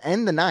 yeah. To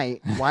end the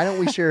night, why don't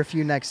we share a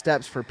few next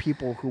steps for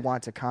people who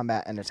want to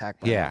combat and attack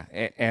burnout?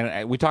 Yeah,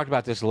 and we talked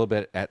about this a little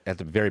bit at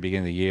the very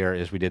beginning of the year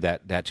as we did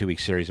that 2-week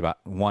series about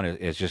one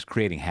is just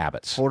creating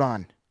habits. Hold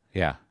on.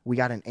 Yeah. We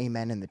got an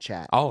amen in the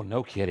chat. Oh,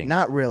 no kidding.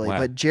 Not really, wow.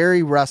 But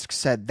Jerry Rusk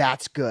said,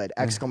 "That's good!"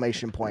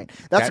 Exclamation point.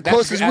 That's the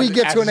closest we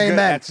get to an amen.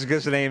 That's as good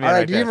as an amen. All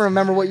right, right do you even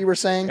remember what you were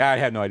saying? I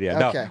have no idea.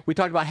 Okay. No, we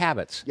talked about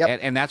habits. Yep.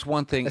 And that's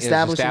one thing,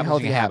 Establishing is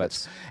healthy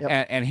habits.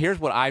 Yep. And here's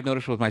what I've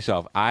noticed with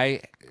myself.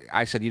 I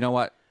said, you know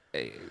what?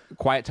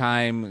 Quiet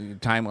time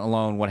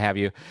alone, what have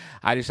you.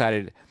 I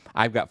decided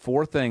I've got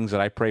 4 things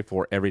that I pray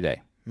for every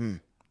day.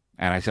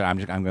 And I said,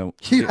 I'm going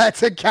to... You had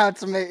to count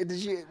to make...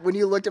 when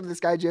you looked up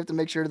this guy, did you have to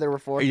make sure there were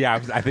 4? Yeah,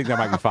 I think there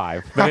might be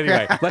 5. But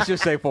anyway, let's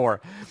just say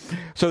 4.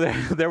 So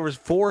there was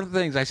 4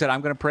 things I said,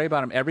 I'm going to pray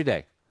about them every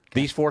day.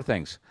 These 4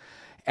 things.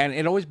 And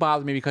it always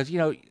bothered me because,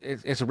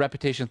 it's a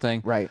repetition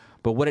thing. Right.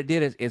 But what it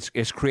did is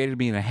it's created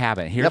me in a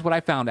habit. Here's what I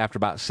found after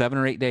about 7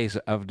 or 8 days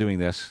of doing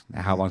this.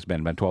 How long it's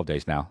been? About 12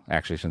 days now,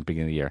 actually, since the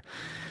beginning of the year.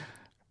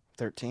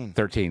 13.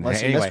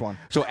 Unless you missed one.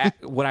 So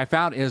what I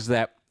found is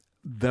that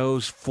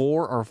those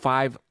 4 or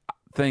 5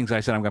 things I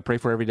said I'm going to pray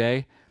for every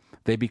day,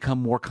 they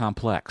become more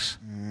complex.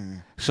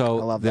 So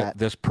I love that.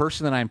 This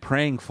person that I'm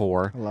praying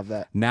for, I love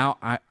that. Now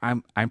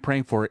I'm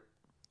praying for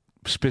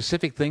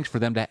specific things for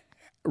them to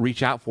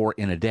reach out for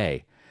in a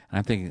day. And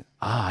I'm thinking,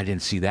 I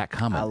didn't see that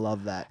coming. I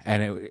love that.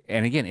 And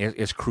again,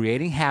 it's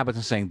creating habits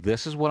and saying,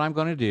 this is what I'm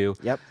going to do.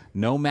 Yep.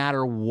 No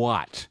matter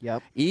what.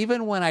 Yep.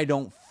 Even when I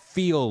don't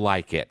feel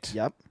like it.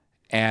 Yep.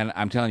 And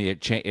I'm telling you,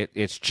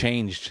 it's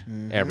changed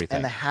everything.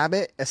 And the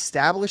habit,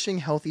 establishing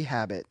healthy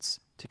habits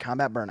to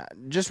combat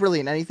burnout, just really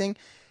in anything,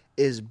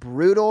 is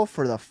brutal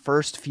for the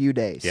first few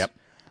days. Yep.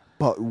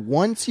 But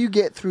once you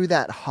get through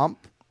that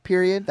hump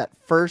period, that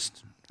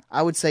first,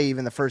 I would say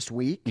even the first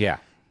week, yeah,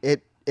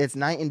 it's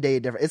night and day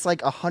different. It's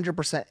like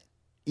 100%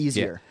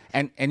 easier.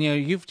 Yeah. And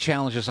you've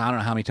challenged us, I don't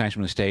know how many times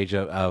from the stage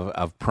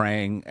of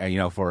praying,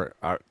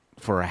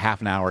 for a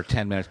half an hour,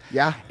 10 minutes.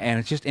 Yeah. And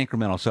it's just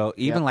incremental. So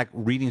even like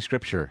reading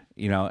scripture,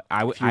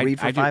 I read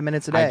for 5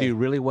 minutes a day. I do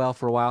really well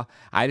for a while.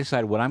 I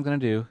decided what I'm going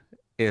to do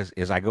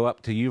is I go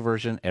up to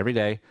YouVersion every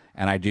day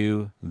and I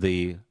do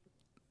the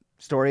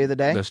story of the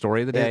day. The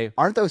story of the day.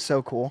 Aren't those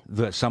so cool?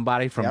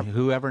 Somebody from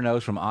whoever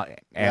knows from,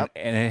 and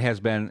it has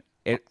been,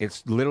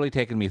 it's literally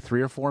taken me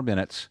 3 or 4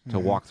 minutes to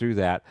walk through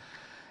that.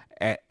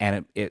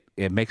 and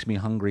it makes me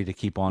hungry to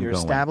keep on You're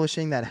going.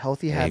 establishing that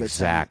healthy habit.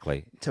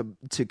 Exactly.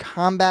 To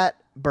combat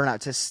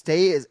burnout,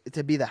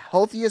 to be the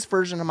healthiest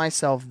version of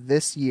myself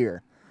this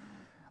year,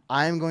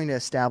 I'm going to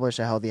establish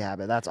a healthy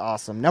habit. That's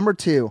awesome. Number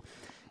 2,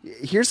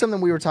 here's something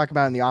we were talking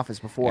about in the office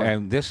before.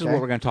 And this is what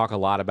we're going to talk a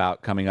lot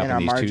about coming up in our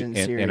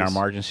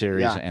margin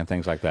series and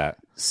things like that.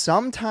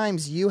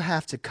 Sometimes you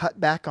have to cut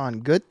back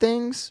on good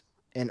things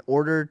in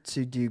order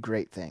to do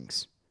great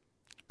things.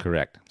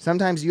 Correct.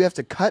 Sometimes you have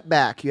to cut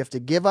back. You have to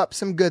give up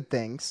some good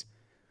things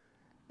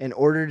in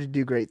order to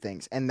do great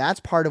things. And that's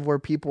part of where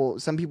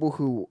some people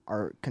who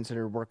are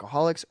considered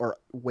workaholics or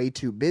way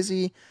too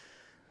busy,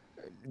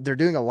 they're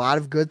doing a lot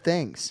of good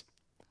things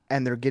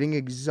and they're getting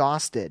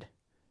exhausted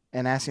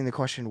and asking the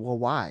question, well,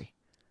 why?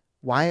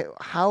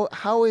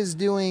 How is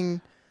doing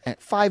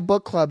 5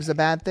 book clubs a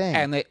bad thing?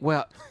 And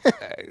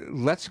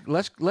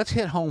let's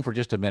hit home for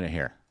just a minute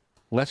here.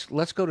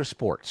 Let's go to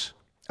sports.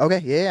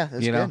 Okay, yeah,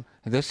 that's good.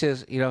 This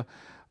is,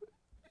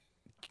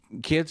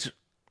 kids,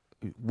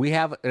 we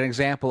have an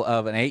example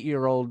of an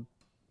 8-year-old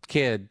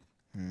kid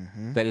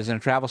that is in a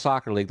travel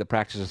soccer league that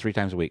practices 3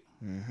 times a week.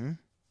 Mm-hmm.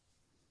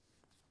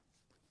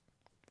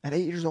 At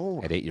 8 years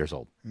old. At 8 years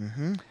old.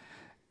 Mm-hmm.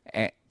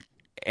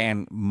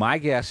 And my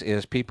guess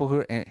is people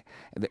who, and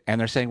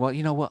they're saying, well,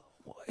 you know what,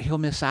 he'll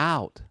miss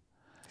out.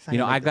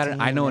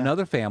 I know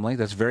another family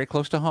that's very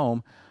close to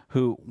home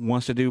who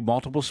wants to do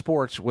multiple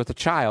sports with a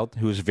child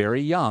who's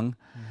very young,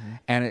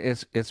 and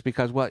it's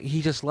because, well,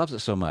 he just loves it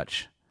so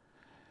much.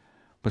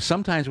 But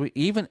sometimes we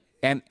even,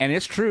 and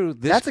it's true.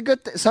 That's a good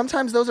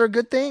sometimes those are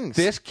good things.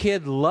 This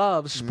kid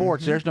loves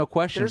sports. There's no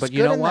question. But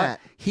you know what?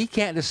 He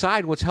can't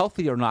decide what's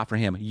healthy or not for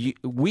him.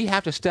 We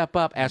have to step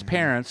up as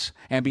parents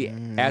and be,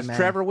 as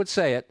Trevor would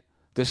say it,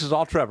 this is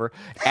all Trevor,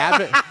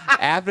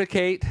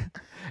 advocate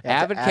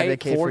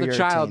for the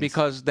child,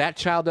 because that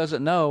child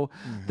doesn't know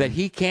that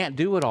he can't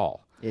do it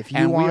all. We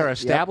are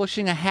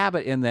establishing a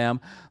habit in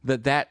them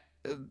that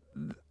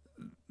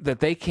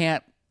they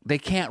can't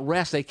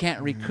rest, they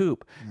can't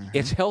recoup.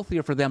 It's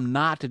healthier for them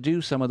not to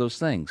do some of those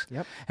things.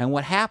 Yep. And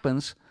what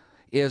happens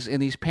is,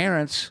 in these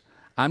parents,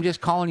 I'm just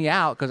calling you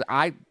out because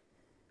I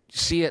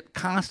see it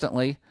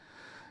constantly,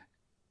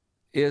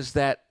 is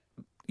that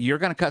you're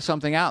going to cut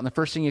something out, and the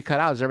first thing you cut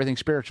out is everything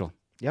spiritual.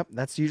 Yep,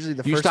 that's usually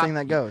the first thing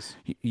that goes.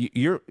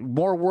 You're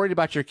more worried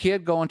about your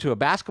kid going to a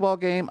basketball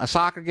game, a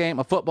soccer game,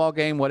 a football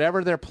game,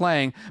 whatever they're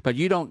playing, but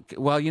you don't,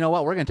 well, you know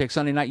what, we're going to take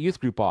Sunday night youth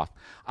group off.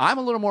 I'm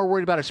a little more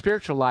worried about his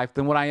spiritual life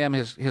than what I am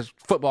his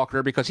football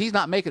career, because he's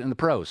not making it in the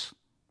pros.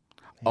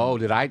 Oh,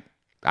 did I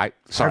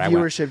sorry. Our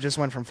viewership just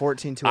went from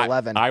 14 to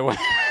 11.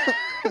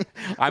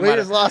 We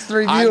just lost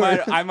 3 viewers.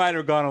 I might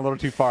have gone a little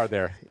too far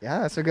there.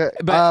 Yeah, that's so good.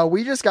 But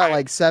we just got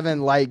like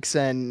 7 likes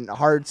and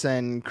hearts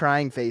and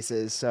crying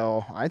faces,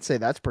 so I'd say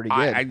that's pretty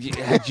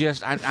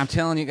good. I'm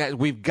telling you guys,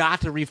 we've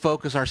got to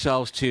refocus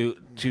ourselves to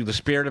the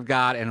Spirit of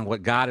God and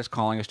what God is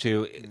calling us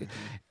to.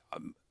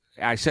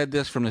 I said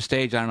this from the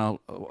stage, I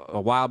don't know, a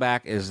while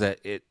back, is that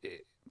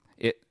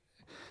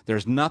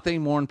there's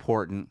nothing more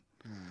important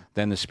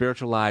than the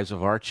spiritual lives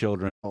of our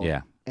children.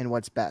 Yeah. And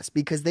what's best,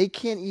 because they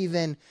can't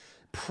even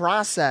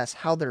process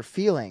how they're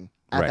feling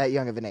at that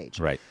young of an age.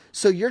 Right.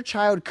 So your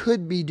child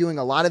could be doing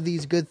a lot of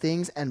these good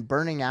things and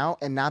burning out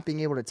and not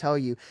being able to tell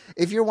you.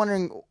 If you're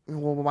wondering,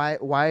 well,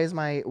 why is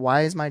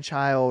my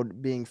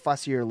child being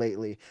fussier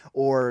lately,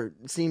 or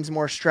seems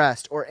more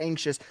stressed or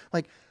anxious?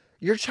 Like,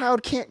 your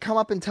child can't come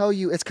up and tell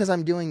you it's because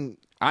I'm doing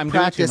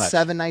practice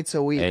 7 nights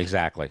a week.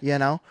 Exactly. You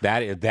know?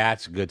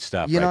 That's good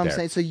stuff. You know what I'm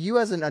saying? So you,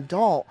 as an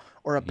adult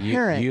or a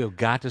parent, you've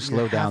got to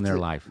slow down their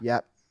life.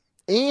 Yep.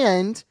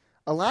 And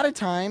a lot of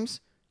times,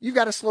 you've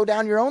got to slow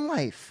down your own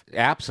life.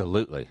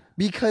 Absolutely.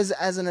 Because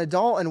as an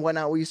adult and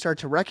whatnot, what you start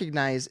to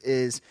recognize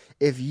is,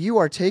 if you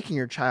are taking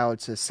your child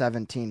to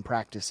 17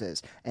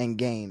 practices and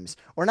games,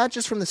 or not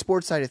just from the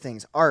sports side of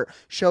things, art,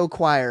 show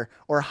choir,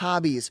 or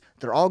hobbies,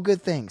 they're all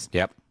good things.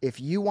 Yep. If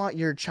you want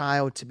your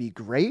child to be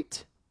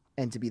great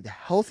and to be the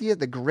healthiest,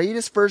 the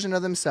greatest version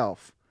of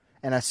themselves,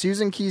 and as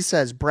Susan Keys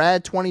says,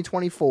 Brad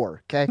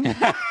 2024, okay?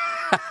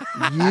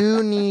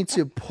 You need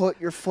to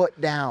put your foot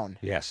down.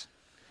 Yes.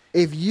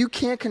 If you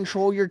can't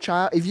control your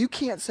child, if you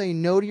can't say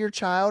no to your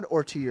child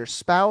or to your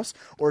spouse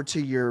or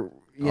to your,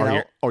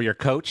 your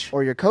coach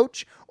or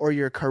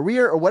your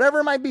career or whatever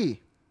it might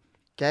be,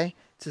 okay,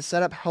 to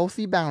set up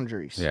healthy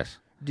boundaries. Yes.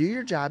 Do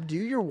your job, do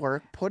your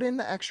work, put in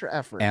the extra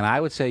effort. And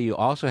I would say you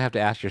also have to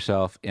ask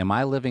yourself, am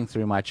I living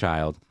through my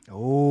child?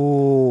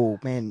 Oh,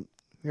 man.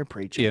 You're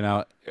preaching.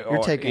 You're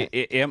taking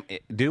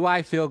it. Do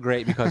I feel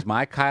great because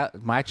my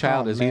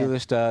child is either the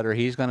stud, or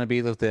he's going to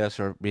be this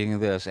or being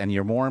this, and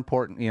you're more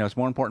important. It's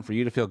more important for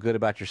you to feel good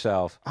about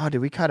yourself. Oh, did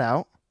we cut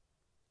out?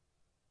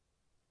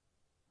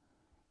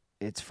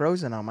 It's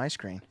frozen on my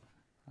screen.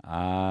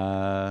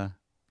 Yeah,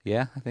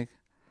 I think.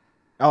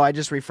 Oh, I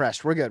just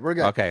refreshed. We're good.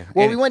 Okay.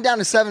 Well, we went down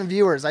to 7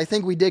 viewers. I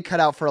think we did cut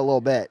out for a little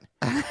bit.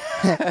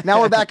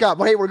 Now we're back up.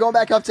 Hey, we're going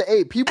back up to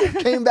 8. People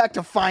came back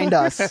to find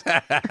us.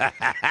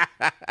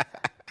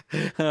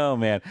 Oh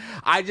man,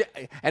 I'm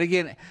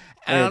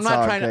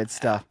not trying to. Good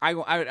stuff.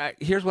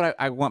 Here's what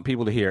I want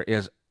people to hear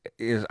is,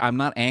 is I'm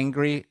not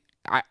angry.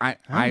 I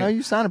know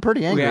you sounded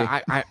pretty angry.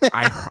 Yeah,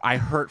 I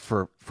hurt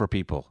for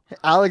people.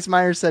 Alex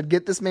Myers said,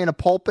 "Get this man a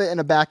pulpit and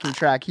a backing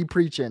track. He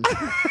preaching."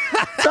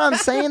 So I'm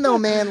saying though,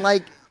 man,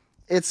 like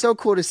it's so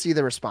cool to see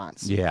the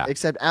response. Yeah.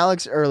 Except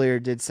Alex earlier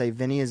did say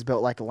Vinny is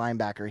built like a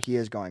linebacker. He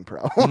is going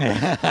pro.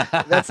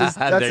 That's his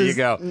there you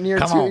go. near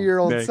Come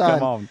 2-year-old on.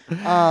 son.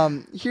 Come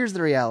on. Here's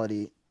the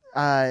reality.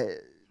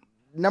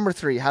 Number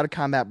 3, how to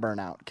combat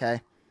burnout.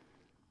 Okay.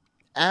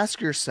 Ask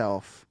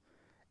yourself,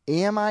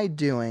 am I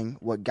doing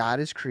what God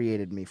has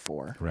created me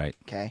for? Right.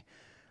 Okay.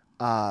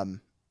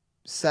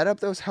 Set up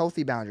those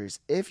healthy boundaries.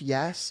 If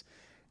yes,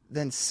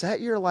 then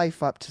set your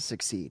life up to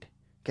succeed.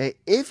 Okay.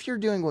 If you're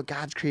doing what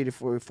God's created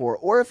for you for,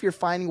 or if you're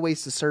finding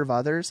ways to serve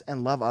others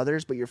and love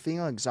others, but you're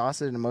feeling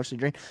exhausted and emotionally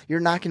drained, you're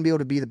not going to be able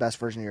to be the best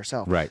version of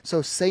yourself. Right.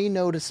 So say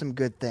no to some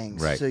good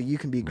things so you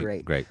can be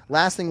great. Great.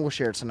 Last thing we'll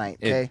share tonight.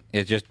 Okay.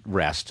 It's just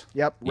rest.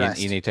 Yep.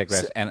 Rest. You need to take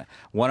rest. And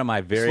one of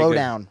my very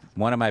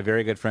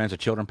good friends, a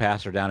children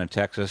pastor down in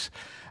Texas,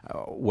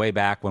 way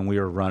back when we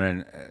were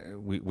running,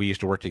 we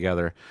used to work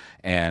together,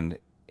 and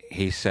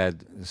he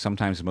said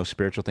sometimes the most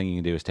spiritual thing you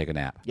can do is take a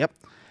nap. Yep.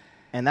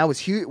 And that was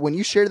huge. When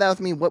you shared that with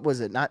me, what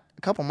was it? Not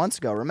a couple months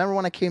ago. Remember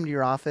when I came to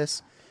your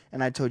office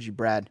and I told you,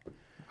 Brad,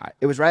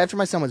 it was right after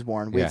my son was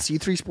born. We had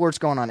C3 Sports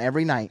going on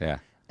every night. Yeah.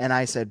 And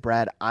I said,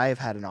 Brad, I've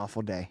had an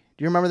awful day.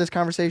 Do you remember this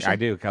conversation? I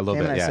do, a little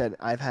bit, And I said,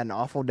 I've had an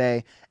awful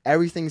day.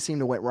 Everything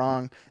seemed to went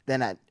wrong.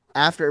 Then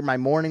after my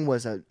morning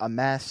was a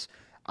mess,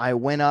 I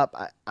went up.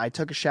 I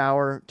took a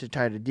shower to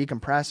try to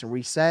decompress and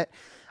reset.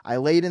 I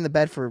laid in the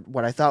bed for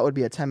what I thought would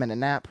be a 10-minute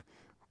nap.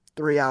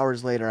 3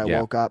 hours later, I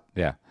woke up.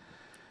 Yeah.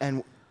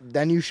 And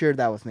then you shared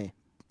that with me.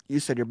 You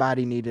said your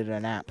body needed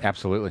a nap.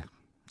 Absolutely.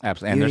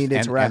 And you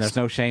needed to rest. And there's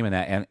no shame in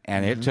that.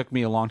 And it took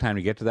me a long time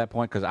to get to that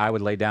point, because I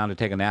would lay down to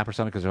take a nap or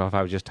something, because if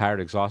I was just tired,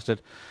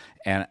 exhausted,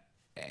 and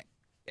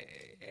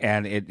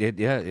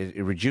it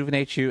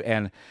rejuvenates you.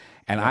 And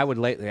I would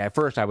lay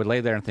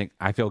there and think,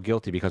 I feel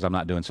guilty because I'm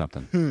not doing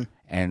something.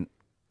 And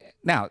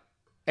now,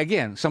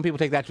 again, some people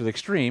take that to the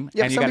extreme.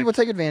 Yeah, and some people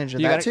take advantage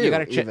of that too. You got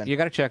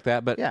to check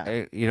that, but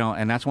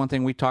and that's one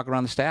thing we talk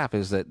around the staff,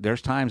 is that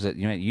there's times that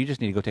you just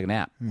need to go take a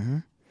nap. Mm-hmm.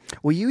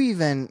 Well, you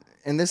even,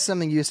 and this is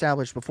something you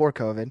established before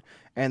COVID,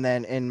 and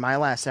then in my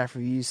last staff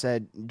review, you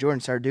said Jordan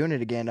started doing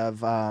it again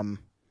of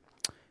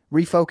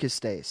refocus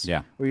days.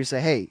 Yeah, where you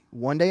say, hey,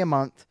 one day a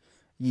month,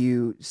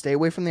 you stay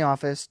away from the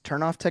office,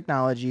 turn off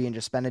technology, and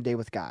just spend a day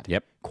with God.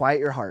 Yep. Quiet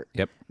your heart.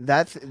 Yep.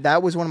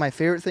 That was one of my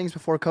favorite things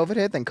before COVID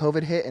hit. Then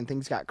COVID hit and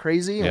things got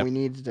crazy and we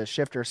needed to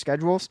shift our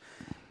schedules.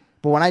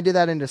 But when I did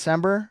that in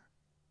December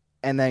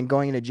and then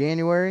going into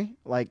January,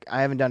 like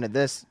I haven't done it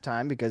this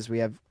time because we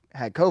have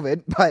had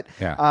COVID, but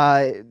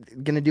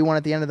gonna do one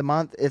at the end of the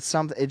month. It's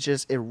something. It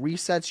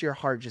resets your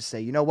heart. Just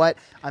say, you know what?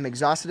 I'm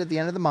exhausted at the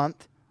end of the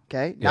month.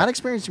 Okay, not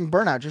experiencing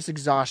burnout, just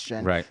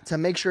exhaustion. Right. To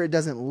make sure it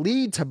doesn't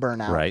lead to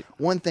burnout. Right.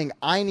 One thing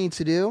I need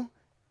to do,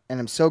 and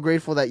I'm so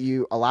grateful that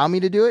you allow me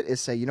to do it, is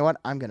say, you know what?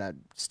 I'm gonna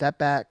step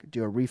back,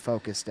 do a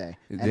refocus day,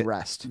 and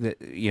rest.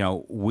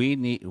 We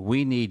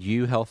need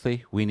you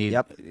healthy. We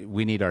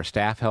need our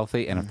staff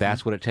healthy, and if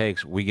that's what it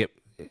takes,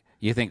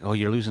 you think, oh,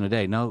 you're losing a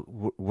day.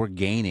 No, we're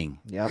gaining.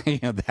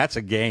 Yep. That's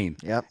a gain.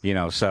 Yep.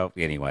 So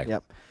anyway.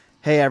 Yep.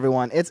 Hey,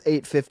 everyone, it's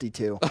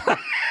 8:52.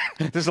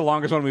 This is the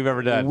longest one we've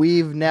ever done.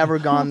 We've never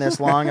gone this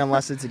long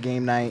unless it's a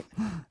game night.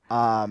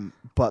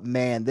 But,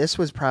 man, this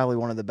was probably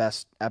one of the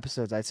best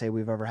episodes I'd say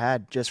we've ever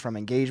had, just from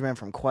engagement,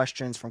 from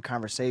questions, from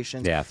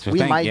conversations. Yeah. So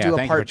we might do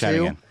a part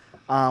 2.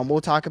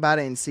 We'll talk about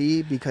it and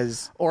see,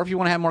 because... Or if you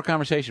want to have more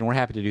conversation, we're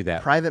happy to do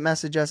that. Private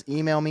message us.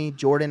 Email me,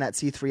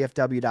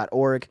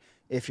 jordan@c3fw.org.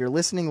 If you're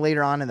listening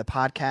later on in the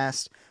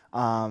podcast...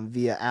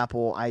 via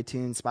Apple,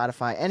 iTunes,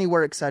 Spotify,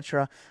 anywhere,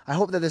 etc. I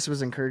hope that this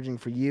was encouraging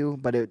for you,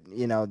 but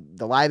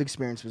the live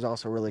experience was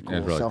also really cool.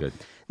 It was really good.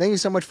 Thank you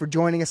so much for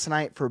joining us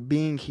tonight, for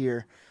being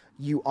here.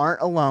 You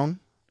aren't alone.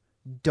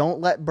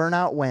 Don't let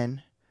burnout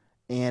win,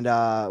 and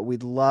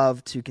we'd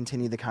love to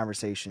continue the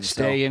conversation.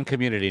 Stay in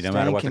community, no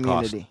matter what the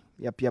cost.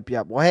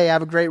 Yep. Well, hey,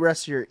 have a great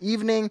rest of your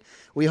evening.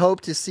 We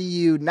hope to see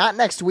you not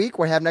next week.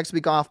 We have next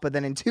week off, but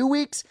then in 2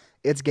 weeks,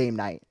 it's game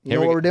night. You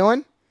know what we're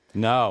doing?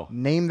 No.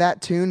 Name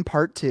That Tune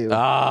Part 2.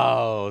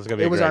 Oh, it's going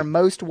to be It was our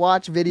most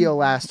watched video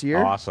last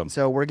year. Awesome.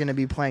 So we're going to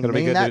be playing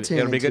Name That Tune.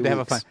 It'll be good to have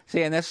a fun.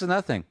 See, and that's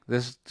another thing.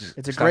 It's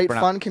a great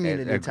fun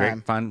community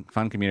time. Great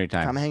fun community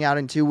time. Come hang out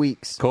in 2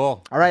 weeks.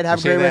 Cool. All right, have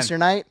a great rest of your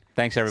night.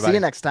 Thanks, everybody. See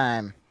you next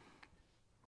time.